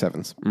blocks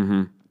 7s.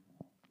 Mm-hmm.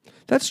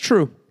 That's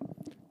true.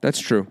 That's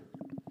true.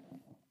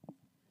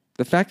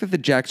 The fact that the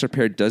jacks are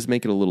paired does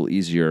make it a little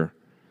easier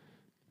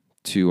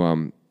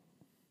to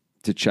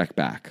check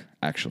back.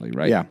 Actually,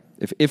 right? Yeah.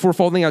 If we're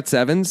folding out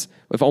 7s,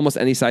 if almost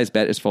any size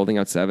bet is folding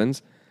out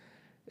 7s,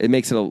 it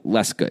makes it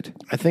less good.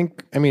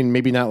 I mean,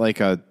 maybe not like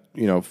a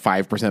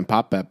 5%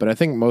 pop bet, but I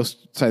think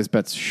most size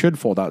bets should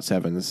fold out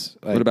 7s.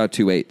 Like, what about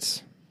 2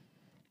 8s?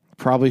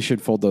 Probably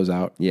should fold those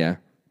out. Yeah.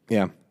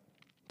 Yeah.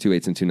 2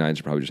 8s and 2 9s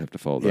you probably just have to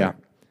fold. Yeah. Right?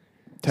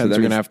 10s are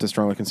going to have to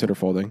strongly consider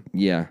folding.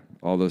 Yeah,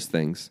 all those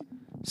things.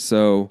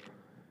 So,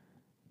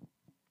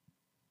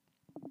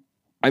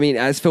 I mean,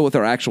 as Phil with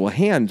our actual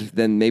hand,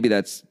 then maybe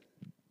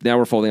now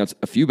we're folding out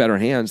a few better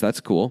hands. That's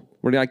cool.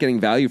 We're not getting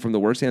value from the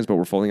worst hands, but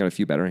we're folding out a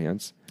few better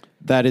hands.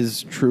 That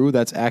is true.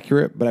 That's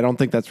accurate, but I don't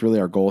think that's really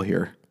our goal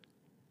here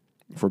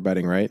for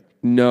betting, right?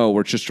 No,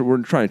 we're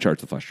trying to charge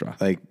the flush draw.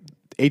 Like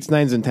 8s,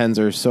 9s, and 10s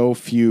are so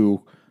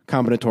few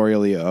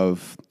combinatorially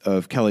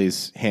of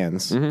Kelly's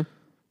hands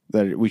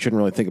that we shouldn't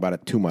really think about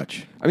it too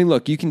much. I mean,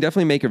 look, you can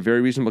definitely make a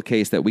very reasonable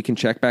case that we can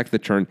check back the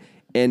turn,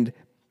 and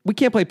we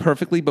can't play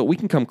perfectly, but we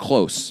can come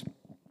close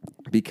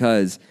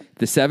because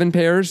the 7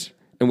 pairs,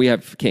 and we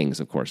have kings,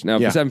 of course. Now,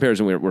 if the 7 pairs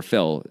and we're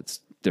Phil, it's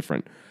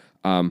different.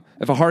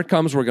 If a heart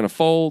comes, we're going to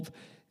fold.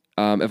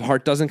 If a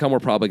heart doesn't come, we're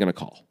probably going to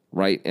call,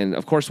 right? And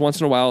of course, once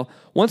in a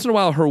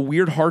while, her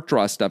weird heart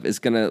draw stuff is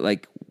going to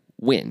like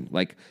win.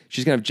 Like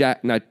she's going to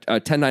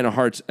have 10 9 of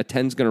hearts, a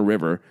 10's going to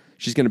river.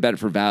 She's going to bet it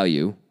for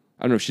value.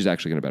 I don't know if she's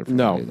actually going to bet it for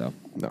value though.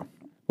 No.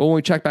 Well, when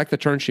we check back the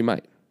turn, she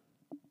might,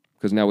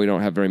 because now we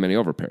don't have very many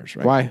overpairs,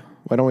 right? Why?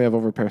 Why don't we have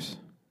overpairs?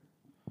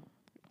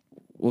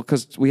 Well,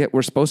 because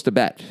we're supposed to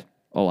bet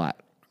a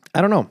lot.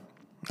 I don't know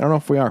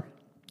if we are.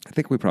 I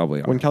think we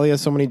probably are. When Kelly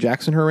has so many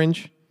jacks in her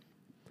range?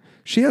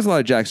 She has a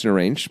lot of jacks in her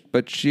range,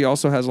 but she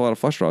also has a lot of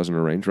flush draws in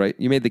her range, right?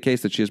 You made the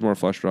case that she has more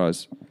flush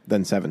draws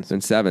than 7s.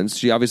 Than 7s.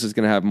 She obviously is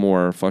going to have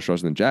more flush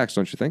draws than jacks,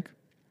 don't you think?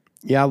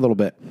 Yeah, a little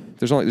bit.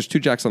 There's 2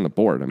 jacks on the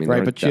board. I mean,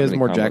 right, but she has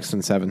more jacks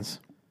than 7s.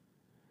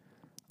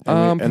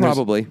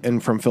 Probably.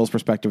 And from Phil's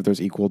perspective,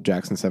 there's equal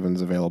jacks and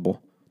 7s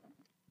available.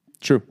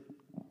 True.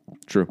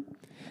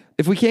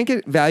 If we can't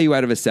get value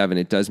out of a 7,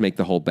 it does make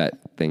the whole bet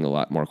thing a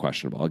lot more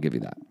questionable. I'll give you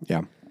that.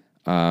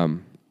 Yeah.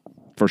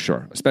 For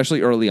sure.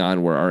 Especially early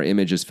on where our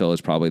image as Phil is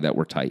probably that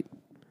we're tight.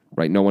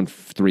 Right? No one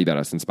 3-bet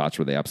us in spots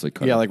where they absolutely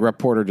could. Yeah, like Rep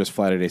Porter just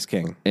flatted ace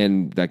king.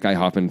 And that guy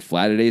Hoffman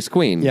flatted ace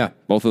queen. Yeah.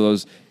 Both of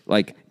those,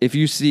 like, if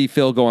you see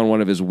Phil go on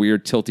one of his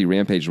weird tilty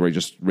rampages where he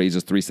just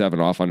raises 3-7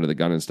 off under the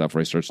gun and stuff, where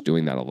he starts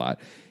doing that a lot,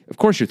 Of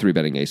course, you're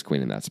 3-betting ace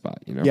queen in that spot.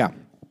 You know. Yeah.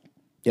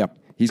 Yep.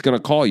 He's going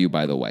to call you,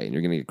 by the way, and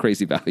you're going to get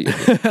crazy value.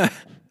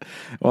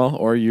 Well,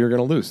 or you're going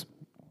to lose,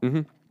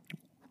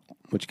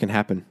 which can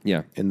happen.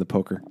 Yeah. In the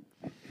poker.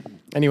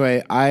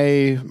 Anyway,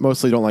 I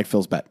mostly don't like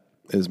Phil's bet.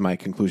 Is my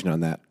conclusion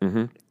on that.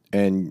 Mm-hmm.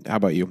 And how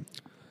about you?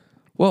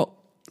 Well,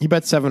 he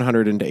bet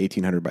 700 into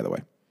 1800, by the way.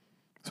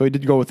 So he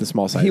did go with the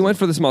small size. he went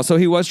for the small. So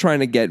he was trying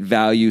to get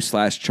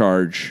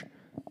value/charge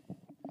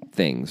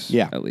things.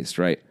 Yeah. At least,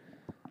 right?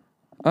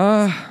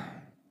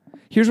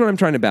 Here's what I'm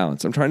trying to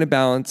balance. I'm trying to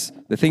balance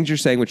the things you're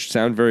saying, which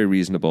sound very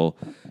reasonable,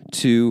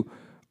 to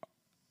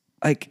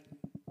like,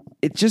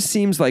 it just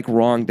seems like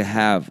wrong to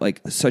have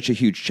like such a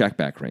huge check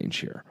back range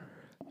here.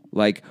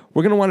 Like,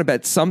 we're going to want to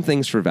bet some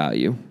things for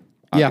value,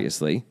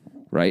 obviously,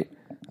 right?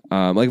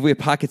 Like if we had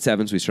pocket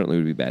sevens, we certainly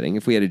would be betting.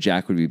 If we had a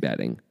jack, we'd be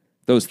betting.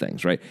 Those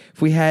things, right?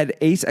 If we had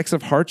ace X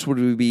of hearts, would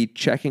we be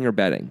checking or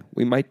betting?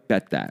 We might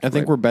bet that. I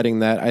think we're betting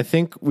that. I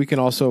think we can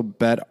also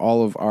bet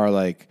all of our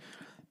like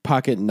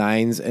pocket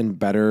nines and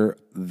better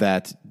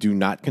that do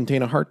not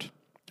contain a heart.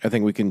 I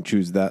think we can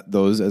choose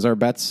those as our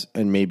bets,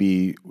 and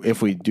maybe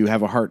if we do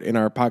have a heart in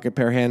our pocket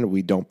pair hand,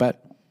 we don't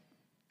bet.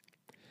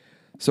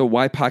 So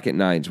why pocket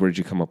nines? Where did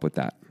you come up with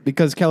that?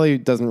 Because Kelly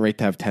doesn't rate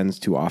to have tens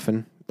too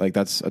often. Like,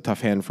 that's a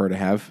tough hand for her to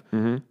have.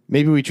 Mm-hmm.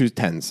 Maybe we choose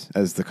tens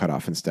as the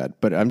cutoff instead.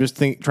 But I'm just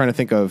trying to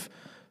think of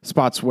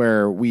spots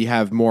where we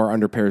have more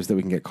under pairs that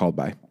we can get called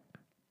by,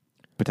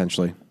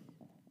 potentially.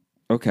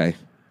 Okay.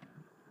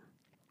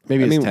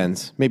 Maybe it's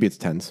tens. Maybe it's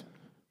tens.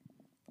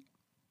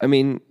 I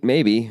mean,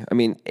 maybe. I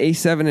mean,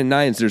 A7 and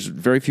nines, there's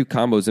very few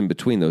combos in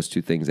between those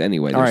two things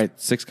anyway. There's all right.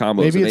 6 combos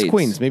Maybe of it's eights.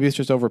 queens. Maybe it's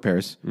just over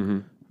pairs. Mm-hmm.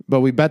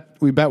 But we bet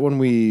when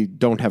we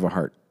don't have a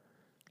heart.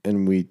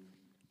 And we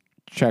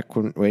check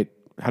when... Wait,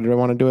 how did I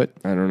want to do it?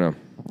 I don't know.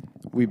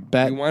 We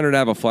bet... You want her to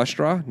have a flush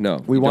draw?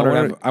 No.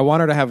 I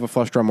want her to have a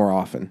flush draw more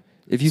often.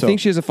 If you think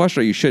she has a flush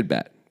draw, you should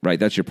bet. Right,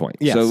 that's your point.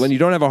 Yes. So when you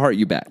don't have a heart,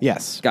 you bet.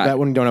 Yes. Got bet it.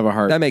 when you don't have a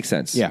heart. That makes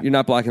sense. Yeah. You're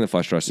not blocking the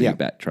flush draw, so Yeah. you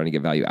bet, trying to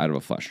get value out of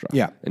a flush draw.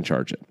 Yeah. And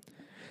charge it.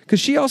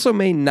 Because she also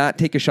may not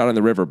take a shot on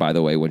the river, by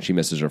the way, when she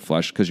misses her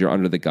flush, because you're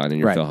under the gun and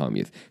you're Phil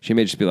Hellmuth. She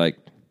may just be like...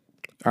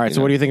 All right,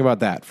 so what do you think about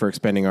that for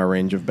expanding our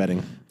range of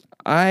betting?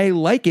 I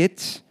like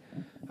it.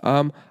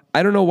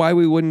 I don't know why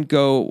we wouldn't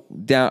go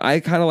down. I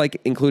kind of like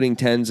including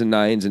 10s and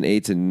 9s and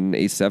 8s and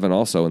ace 7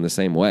 also in the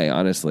same way,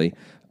 honestly.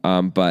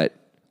 But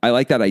I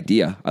like that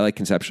idea. I like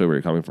conceptually where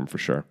you're coming from for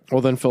sure.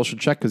 Well, then Phil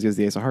should check because he has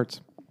the ace of hearts.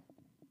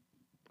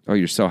 Oh,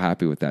 you're so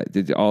happy with that.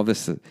 Did all this,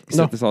 set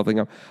this whole thing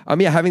up?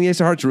 Yeah, having the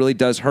ace of hearts really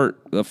does hurt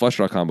the flush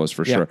draw combos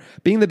for sure.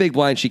 Being the big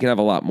blind, she can have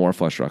a lot more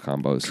flush draw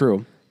combos.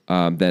 True.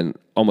 Than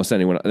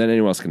anyone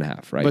else can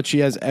have, right? But she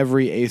has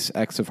every ace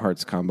X of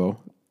hearts combo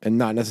and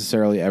not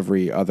necessarily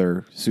every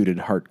other suited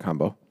heart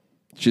combo.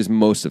 She has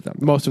most of them.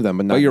 Most of them,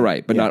 but not... Oh, you're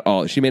right, but not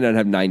all. She may not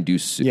have 9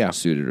 deuce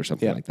suited or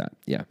something Yeah. like that.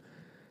 Yeah.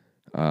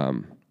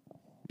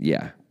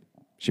 Yeah.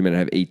 She may not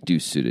have 8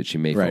 deuce suited. She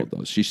may fold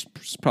those. She's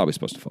probably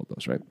supposed to fold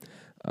those, right?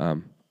 I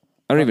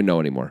don't even know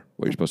anymore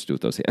what you're supposed to do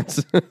with those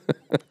hands.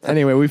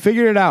 Anyway, we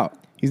figured it out.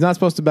 He's not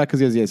supposed to bet because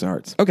he has the ace of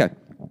hearts. Okay.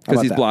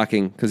 Because he's that?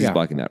 blocking. Because he's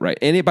blocking that, right?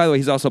 And by the way,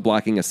 he's also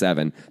blocking a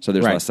 7, so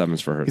there's less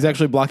 7s for her. He's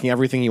actually blocking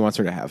everything he wants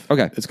her to have.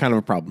 Okay. It's kind of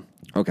a problem.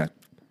 Okay.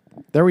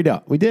 There we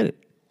go. We did it.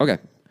 Okay.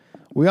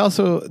 We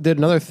also did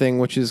another thing,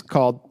 which is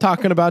called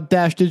Talking About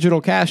Dash Digital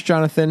Cash,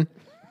 Jonathan.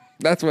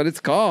 That's what it's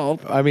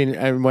called. I mean,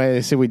 and when I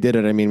say we did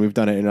it, I mean we've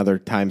done it in other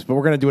times, but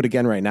we're going to do it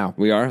again right now.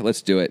 We are?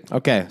 Let's do it.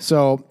 Okay,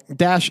 so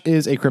Dash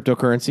is a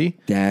cryptocurrency.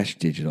 Dash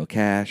digital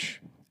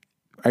cash.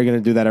 Are you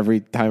going to do that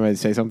every time I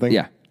say something?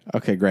 Yeah.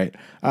 Okay, great.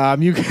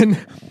 You can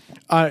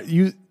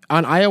use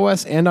on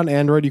iOS and on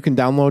Android. You can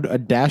download a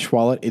Dash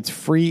wallet. It's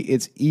free.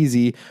 It's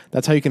easy.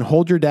 That's how you can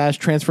hold your Dash,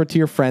 transfer it to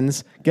your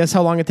friends. Guess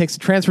how long it takes to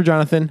transfer,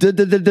 Jonathan?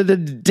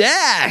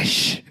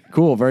 Dash.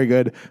 Cool, very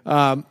good.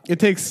 It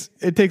takes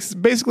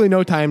basically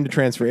no time to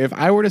transfer. If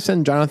I were to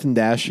send Jonathan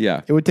Dash,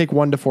 it would take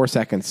 1 to 4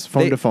 seconds,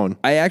 phone to phone.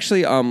 I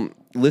actually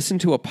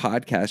listened to a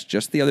podcast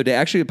just the other day.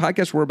 Actually, a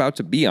podcast we're about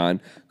to be on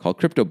called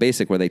Crypto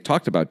Basic, where they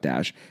talked about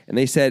Dash, and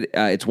they said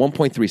it's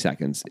 1.3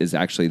 seconds is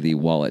actually the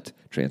wallet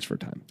transfer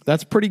time.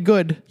 That's pretty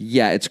good.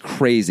 Yeah, it's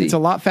crazy. It's a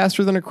lot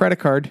faster than a credit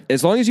card.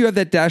 As long as you have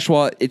that Dash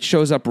wallet, it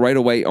shows up right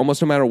away,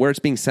 almost no matter where it's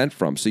being sent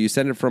from. So you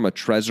send it from a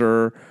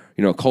Trezor,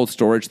 cold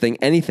storage thing,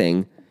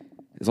 anything.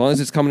 As long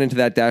as it's coming into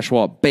that Dash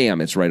wallet, bam,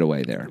 it's right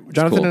away there.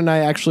 Jonathan and I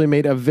actually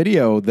made a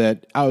video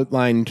that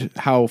outlined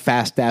how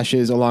fast Dash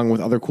is, along with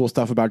other cool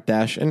stuff about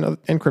Dash and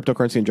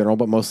cryptocurrency in general,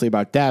 but mostly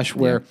about Dash,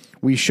 where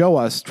we show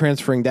us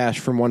transferring Dash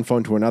from one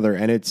phone to another,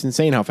 and it's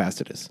insane how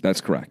fast it is. That's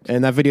correct.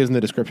 And that video is in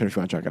the description if you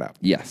want to check it out.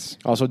 Yes.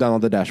 Also,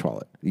 download the Dash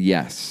wallet.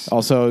 Yes.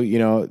 Also,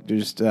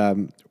 just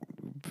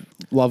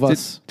love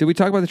us. Did we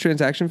talk about the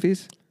transaction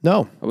fees?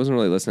 No. I wasn't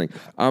really listening.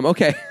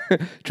 Okay.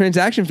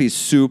 Transaction fees,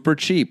 super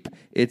cheap.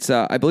 It's,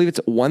 I believe it's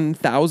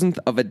 1,000th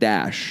of a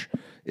Dash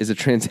is a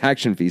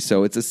transaction fee.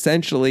 So it's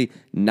essentially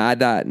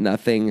nada,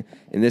 nothing.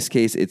 In this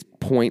case, it's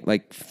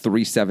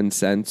 0.37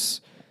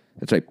 cents.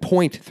 That's right,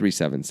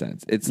 0.37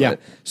 cents. It's Yeah.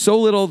 so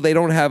little they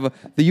don't have,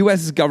 the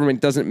U.S. government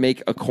doesn't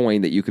make a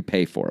coin that you could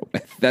pay for it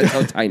with. That's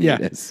how tiny Yeah.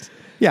 it is.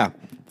 Yeah.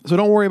 So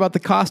don't worry about the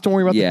cost. Don't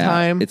worry about the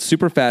time. It's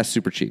super fast,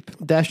 super cheap.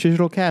 Dash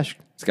Digital Cash.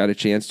 It's got a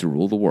chance to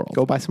rule the world.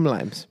 Go buy some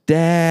limes.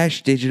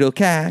 Dash Digital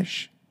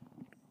Cash.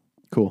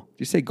 Cool. Did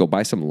you say go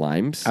buy some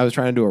limes? I was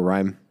trying to do a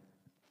rhyme,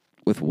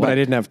 With what? but I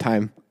didn't have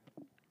time.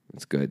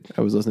 That's good.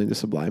 I was listening to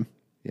Sublime.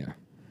 Yeah.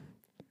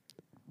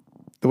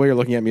 The way you're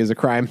looking at me is a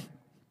crime.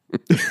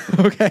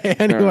 Okay,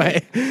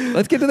 anyway.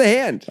 Let's get to the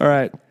hand. All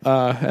right.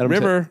 Adam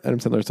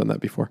Sandler's done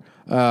that before.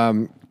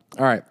 All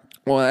right.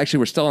 Well, actually,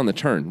 we're still on the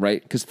turn,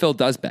 right? Because Phil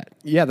does bet.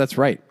 Yeah, that's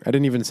right. I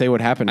didn't even say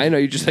what happened. I know,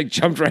 you just like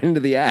jumped right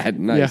into the ad.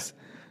 Nice. Yeah.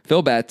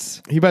 Phil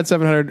bets. He bet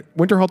 700.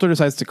 Winterhalter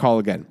decides to call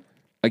again.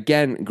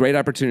 Again, great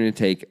opportunity to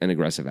take an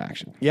aggressive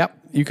action. Yep.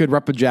 You could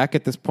rep a jack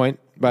at this point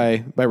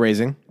by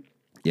raising.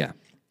 Yeah.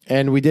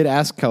 And we did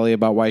ask Kelly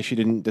about why she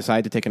didn't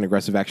decide to take an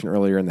aggressive action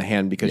earlier in the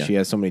hand because Yeah. she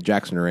has so many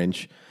jacks in her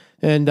range.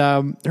 And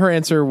her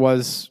answer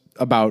was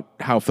about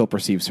how Phil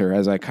perceives her,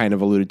 as I kind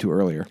of alluded to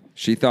earlier.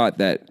 She thought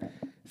that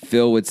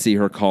Phil would see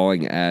her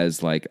calling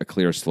as like a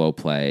clear slow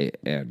play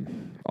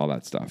and all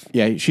that stuff.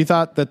 Yeah, she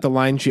thought that the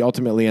line she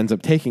ultimately ends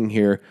up taking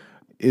here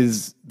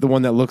is the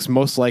one that looks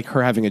most like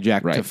her having a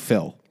jack to Right.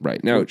 Phil.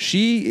 Right. Now,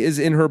 she is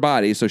in her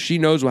body, so she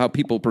knows how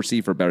people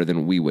perceive her better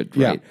than we would,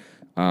 right?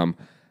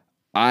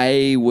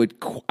 I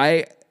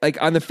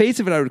like on the face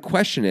of it, I would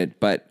question it,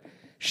 but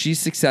she's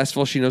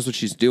successful. She knows what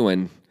she's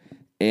doing,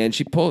 and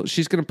she's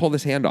going to pull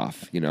this hand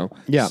off, you know?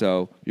 Yeah.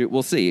 So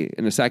we'll see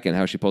in a second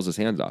how she pulls this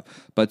hands off.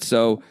 But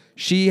so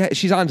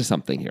she's onto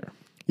something here.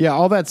 Yeah,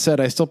 all that said,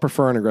 I still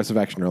prefer an aggressive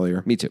action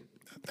earlier. Me too.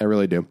 I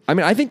really do. I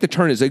mean, I think the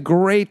turn is a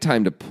great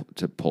time to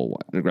pull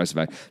one, an aggressive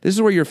act. This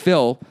is where you're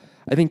Phil.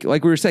 I think,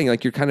 like we were saying,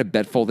 like you're kind of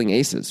bet folding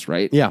aces,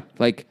 right? Yeah.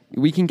 Like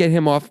we can get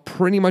him off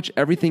pretty much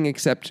everything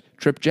except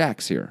trip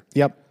jacks here.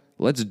 Yep.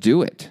 Let's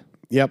do it.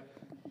 Yep.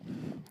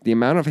 The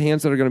amount of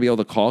hands that are going to be able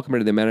to call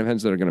compared to the amount of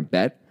hands that are going to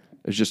bet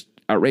is just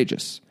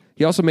outrageous.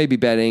 He also may be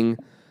betting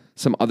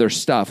some other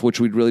stuff, which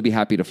we'd really be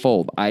happy to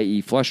fold, i.e.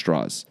 flush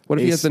draws. What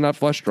if he has the nut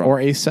flush draw? Or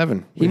ace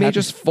 7. He may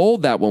just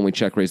fold that when we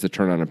check raise the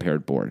turn on a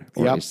paired board.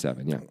 Or Yep. ace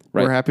 7, yeah.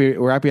 Right. We're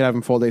happy to have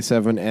him fold ace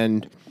 7,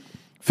 and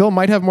Phil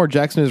might have more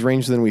jacks in his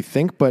range than we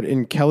think, but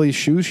in Kelly's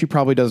shoes, she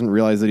probably doesn't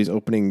realize that he's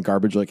opening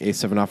garbage like ace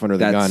 7 off under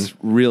the gun. That's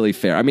really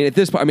fair. I mean, at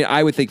this point,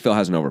 I would think Phil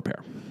has an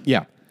overpair.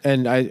 Yeah.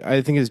 And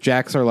I think his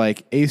jacks are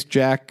like ace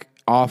jack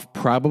off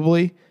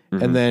probably,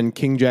 and then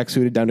king jack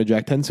suited down to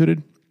jack 10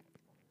 suited.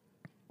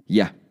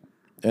 Yeah.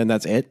 And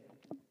that's it.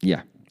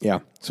 Yeah. Yeah.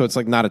 So it's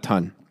like not a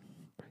ton.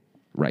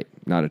 Right.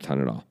 Not a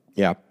ton at all.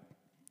 Yeah.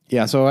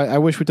 Yeah. So I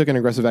wish we took an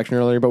aggressive action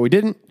earlier, but we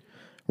didn't.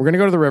 We're going to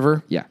go to the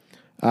river. Yeah.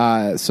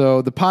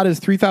 So the pot is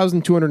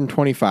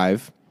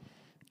 3,225.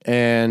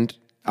 And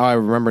I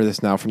remember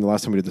this now from the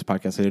last time we did this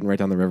podcast. I didn't write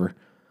down the river,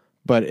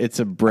 but it's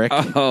a brick.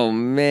 Oh,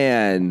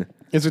 man.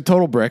 It's a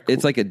total brick.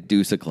 It's like a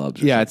deuce of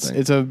clubs or yeah, something.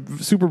 it's a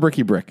super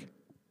bricky brick.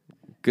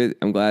 Good.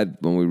 I'm glad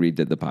when we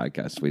redid the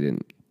podcast, we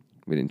didn't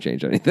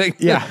change anything.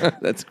 Yeah.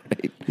 That's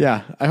great.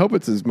 Yeah. I hope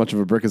it's as much of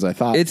a brick as I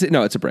thought. It's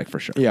a brick for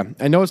sure. Yeah.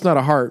 I know it's not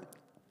a heart.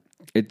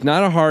 It's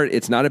not a heart.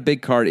 It's not a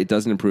big card. It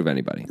doesn't improve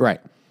anybody. Right.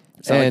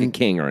 It's not like a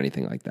king or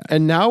anything like that.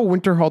 And now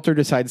Winterhalter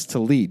decides to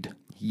lead.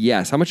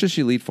 Yes. How much does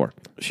she lead for?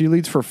 She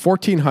leads for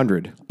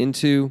 1,400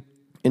 Into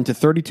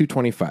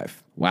 32.25.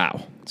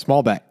 wow.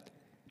 Small bet.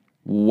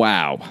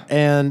 Wow.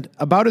 And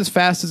about as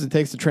fast as it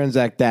takes to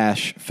transact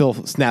dash, Phil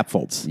snap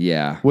folds.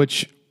 Yeah.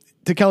 Which,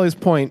 to Kelly's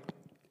point,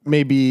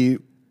 may be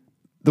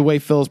the way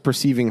Phil's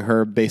perceiving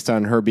her based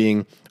on her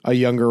being a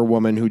younger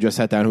woman who just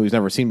sat down who he's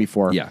never seen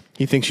before. Yeah.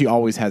 He thinks she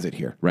always has it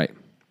here. Right.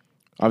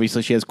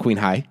 Obviously, she has queen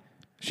high.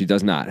 She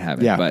does not have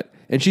it. Yeah.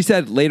 And she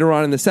said later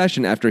on in the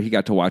session, after he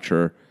got to watch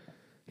her,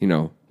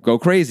 go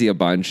crazy a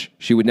bunch,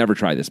 she would never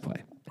try this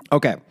play.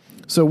 Okay.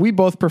 So we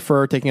both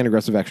prefer taking an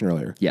aggressive action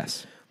earlier.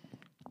 Yes.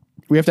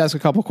 We have to ask a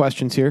couple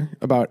questions here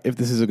about if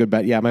this is a good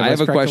bet. Yeah, my I voice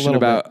have a cracked question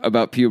little bit.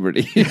 about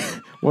puberty.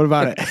 What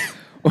about it?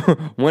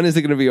 When is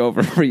it going to be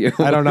over for you?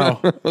 I don't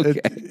know. Okay.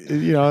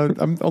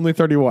 I'm only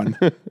 31.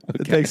 It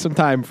takes some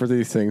time for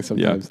these things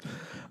sometimes.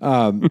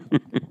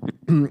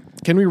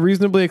 Can we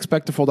reasonably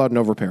expect to fold out an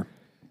overpair?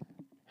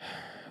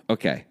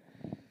 Okay.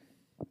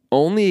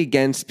 Only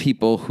against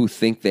people who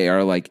think they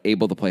are like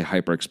able to play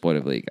hyper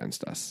exploitively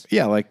against us.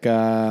 Yeah, like,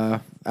 I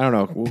don't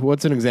know.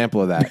 What's an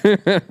example of that?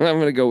 I'm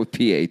going to go with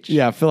PH.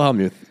 Yeah, Phil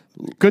Hellmuth.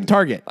 Good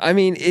target. I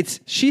mean,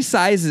 she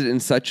sizes it in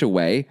such a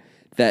way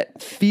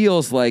that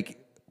feels like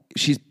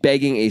she's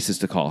begging aces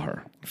to call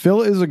her.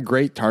 Phil is a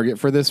great target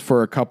for this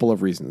for a couple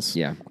of reasons.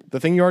 Yeah. The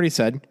thing you already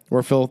said,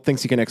 where Phil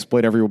thinks he can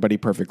exploit everybody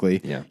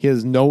perfectly. Yeah. He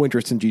has no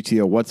interest in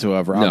GTO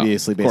whatsoever, No,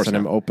 obviously, of based course on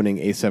him not. opening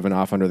A7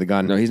 off under the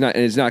gun. No, he's not.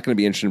 And he's not going to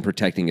be interested in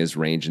protecting his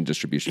range and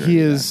distribution. He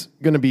is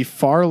going to be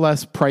far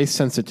less price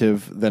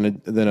sensitive than a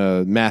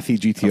mathy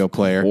GTO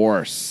player. Of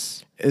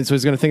course. And so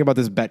he's going to think about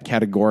this bet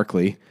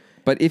categorically.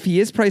 But if he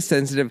is price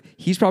sensitive,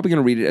 he's probably going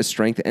to read it as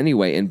strength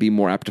anyway and be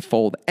more apt to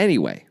fold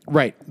anyway.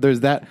 Right.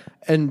 There's that.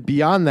 And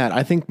beyond that,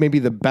 I think maybe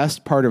the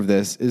best part of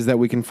this is that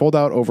we can fold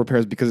out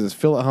overpairs because it's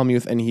Phil at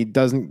Hellmuth and he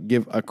doesn't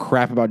give a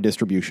crap about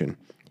distribution.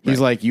 He's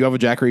like, you have a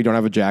jack or you don't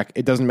have a jack.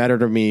 It doesn't matter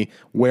to me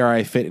where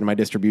I fit in my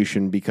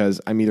distribution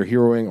because I'm either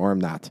heroing or I'm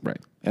not. Right.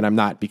 And I'm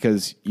not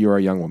because you're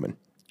a young woman.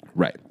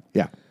 Right.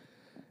 Yeah.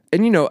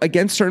 And,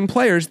 against certain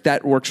players,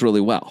 that works really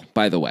well,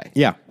 by the way.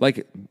 Yeah.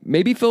 Like,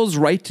 maybe Phil's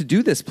right to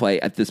do this play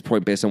at this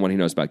point based on what he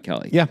knows about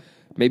Kelly. Yeah.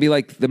 Maybe,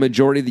 like, the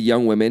majority of the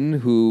young women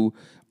who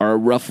are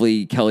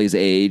roughly Kelly's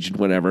age and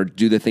whatever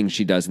do the things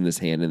she does in this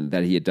hand and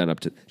that she had done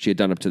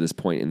up to this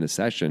point in the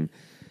session.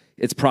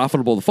 It's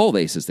profitable to fold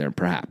aces there,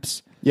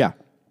 perhaps. Yeah.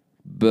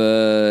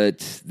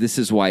 But this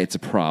is why it's a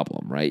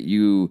problem, right?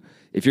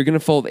 If you're going to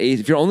fold ace,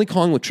 if you're only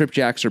calling with trip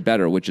jacks or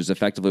better, which is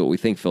effectively what we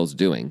think Phil's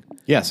doing.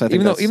 Yes, I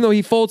think even though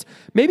he folds,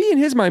 maybe in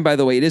his mind, by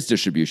the way, it is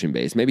distribution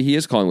based. Maybe he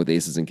is calling with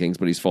aces and kings,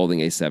 but he's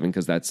folding ace seven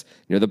because that's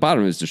near the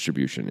bottom of his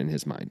distribution in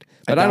his mind.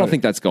 But I don't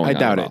think that's going on. I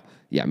doubt at all. it.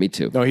 Yeah, me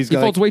too. No, he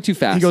folds way too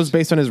fast. He goes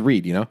based on his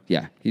read,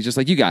 Yeah, he's just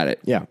like, you got it.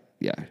 Yeah.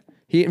 Yeah.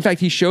 In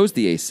fact, he shows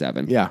the ace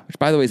seven. Yeah. Which,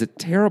 by the way, is a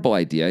terrible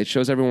idea. It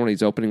shows everyone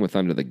he's opening with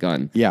under the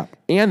gun. Yeah.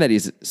 And that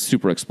he's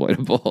super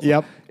exploitable.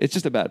 Yep. It's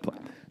just a bad play.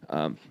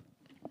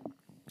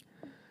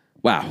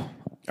 Wow.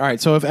 All right.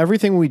 So if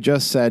everything we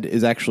just said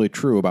is actually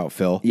true about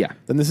Phil,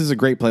 then this is a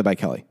great play by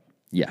Kelly.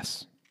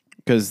 Yes.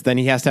 Because then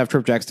he has to have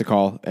trip jacks to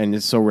call, and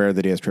it's so rare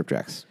that he has trip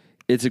jacks.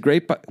 It's a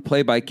great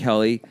play by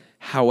Kelly.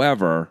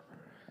 However,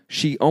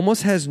 she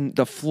almost has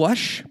the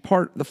flush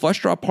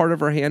draw part of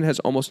her hand has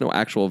almost no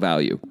actual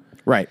value.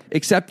 Right.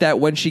 Except that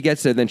when she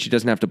gets there, then she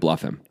doesn't have to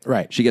bluff him.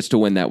 Right. She gets to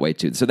win that way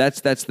too. So that's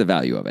the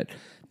value of it,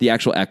 the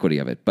actual equity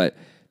of it. But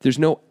she's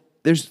not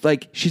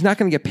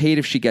going to get paid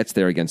if she gets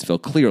there against Phil,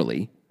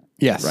 clearly.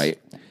 Yes. Right.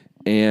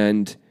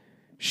 And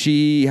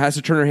she has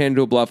to turn her hand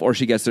into a bluff or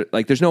she gets there.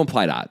 Like, there's no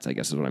implied odds, I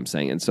guess is what I'm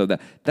saying. And so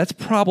that's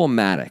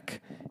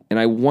problematic. And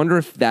I wonder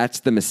if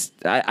that's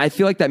I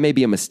feel like that may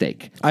be a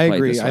mistake. I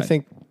agree. I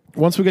think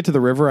once we get to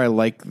the river, I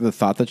like the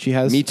thought that she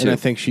has. Me too. And I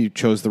think she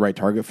chose the right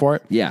target for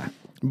it. Yeah.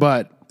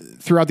 But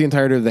throughout the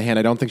entirety of the hand,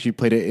 I don't think she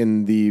played it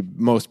in the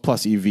most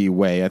plus EV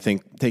way. I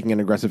think taking an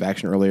aggressive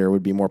action earlier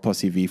would be more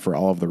plus EV for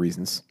all of the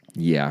reasons.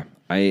 Yeah.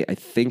 I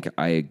think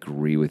I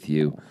agree with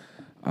you.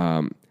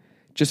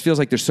 Just feels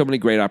like there's so many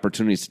great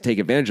opportunities to take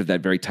advantage of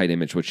that very tight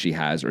image, which she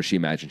has, or she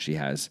imagines she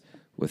has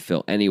with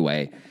Phil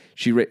anyway.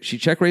 She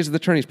check raises the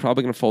turn. He's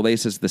probably going to fold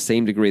aces the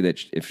same degree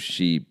that if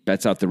she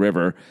bets out the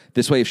river.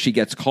 This way, if she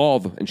gets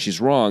called and she's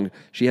wrong,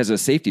 she has a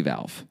safety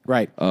valve.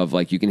 Right. Of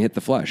like, you can hit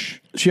the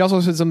flush. She also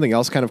said something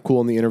else kind of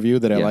cool in the interview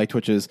that I liked,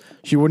 which is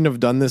she wouldn't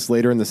have done this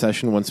later in the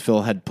session once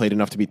Phil had played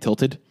enough to be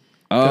tilted.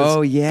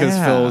 Oh, yeah.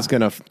 Because Phil is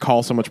going to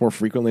call so much more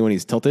frequently when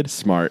he's tilted.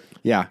 Smart.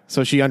 Yeah.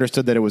 So she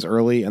understood that it was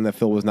early and that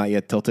Phil was not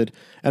yet tilted.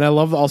 And I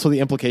love also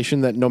the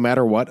implication that no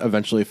matter what,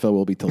 eventually Phil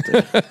will be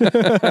tilted.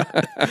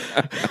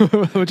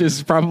 Which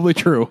is probably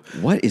true.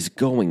 What is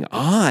going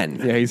on?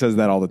 Yeah, he says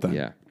that all the time.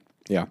 Yeah.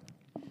 Yeah.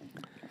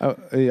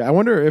 I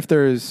wonder if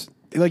there's...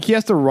 Like, he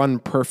has to run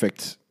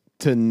perfect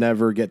to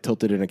never get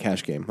tilted in a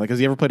cash game. Like, has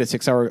he ever played a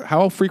 6-hour...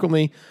 How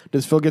frequently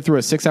does Phil get through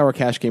a 6-hour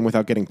cash game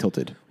without getting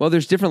tilted? Well,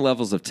 there's different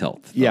levels of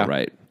tilt. Though, yeah.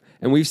 Right.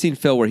 And we've seen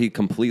Phil where he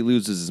completely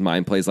loses his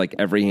mind, plays like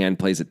every hand,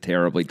 plays it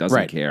terribly,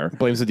 doesn't care.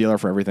 Blames the dealer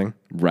for everything.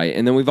 Right.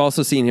 And then we've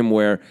also seen him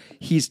where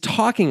he's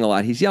talking a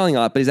lot, he's yelling a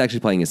lot, but he's actually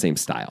playing the same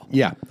style.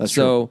 Yeah, that's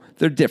true. So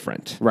they're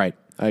different. Right.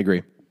 I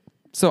agree.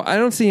 So I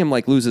don't see him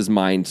like lose his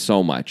mind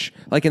so much.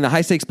 Like in the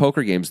high stakes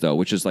poker games, though,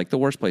 which is like the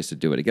worst place to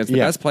do it against the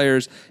best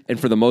players and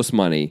for the most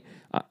money,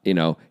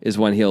 is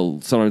when he'll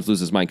sometimes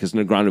lose his mind because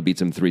Negreanu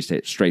beats him 3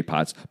 straight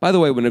pots. By the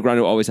way, when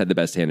Negreanu always had the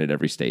best hand at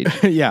every stage.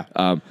 Yeah.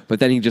 But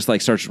then he just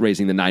like starts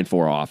raising the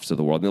 9-4 offs of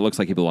the world, and it looks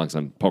like he belongs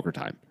on Poker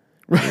Time.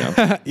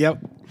 Yep.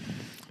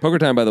 Poker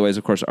Time, by the way, is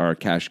of course our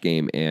cash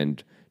game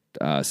and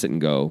sit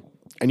and go.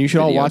 And you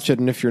should all watch it,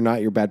 and if you're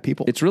not, you're bad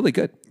people. It's really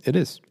good. It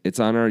is. It's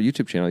on our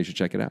YouTube channel. You should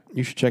check it out.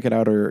 You should check it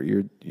out, or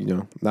you're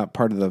not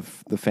part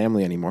of the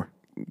family anymore.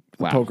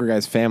 The Poker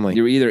Guys family.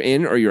 You're either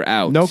in or you're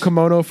out. No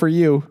kimono for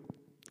you.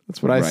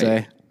 That's what I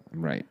say.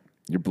 Right.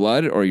 You're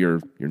blood or you're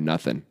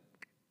nothing.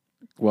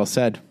 Well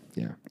said.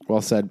 Yeah.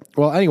 Well said.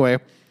 Well, anyway,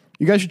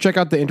 you guys should check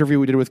out the interview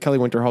we did with Kelly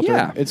Winterhalter.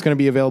 Yeah. It's going to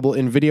be available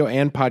in video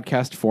and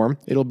podcast form.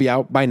 It'll be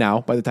out by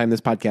now, by the time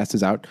this podcast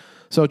is out.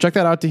 So check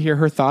that out to hear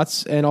her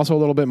thoughts and also a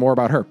little bit more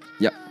about her.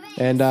 Yep.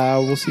 And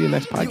we'll see you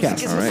next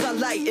podcast. All right.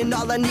 Sunlight, and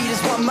all I need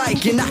is one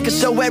mic, and I can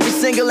show every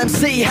single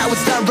MC how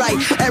it's done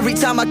right. Every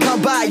time I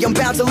come by, I'm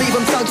bound to leave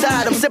them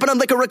tongue-tied. I'm sipping on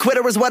liquor, a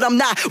quitter is what I'm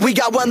not. We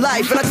got one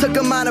life, and I took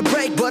a minor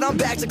break, but I'm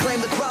back to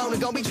claim the throne.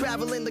 And gonna be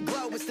traveling the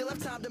globe, and still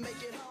have time to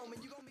make it home.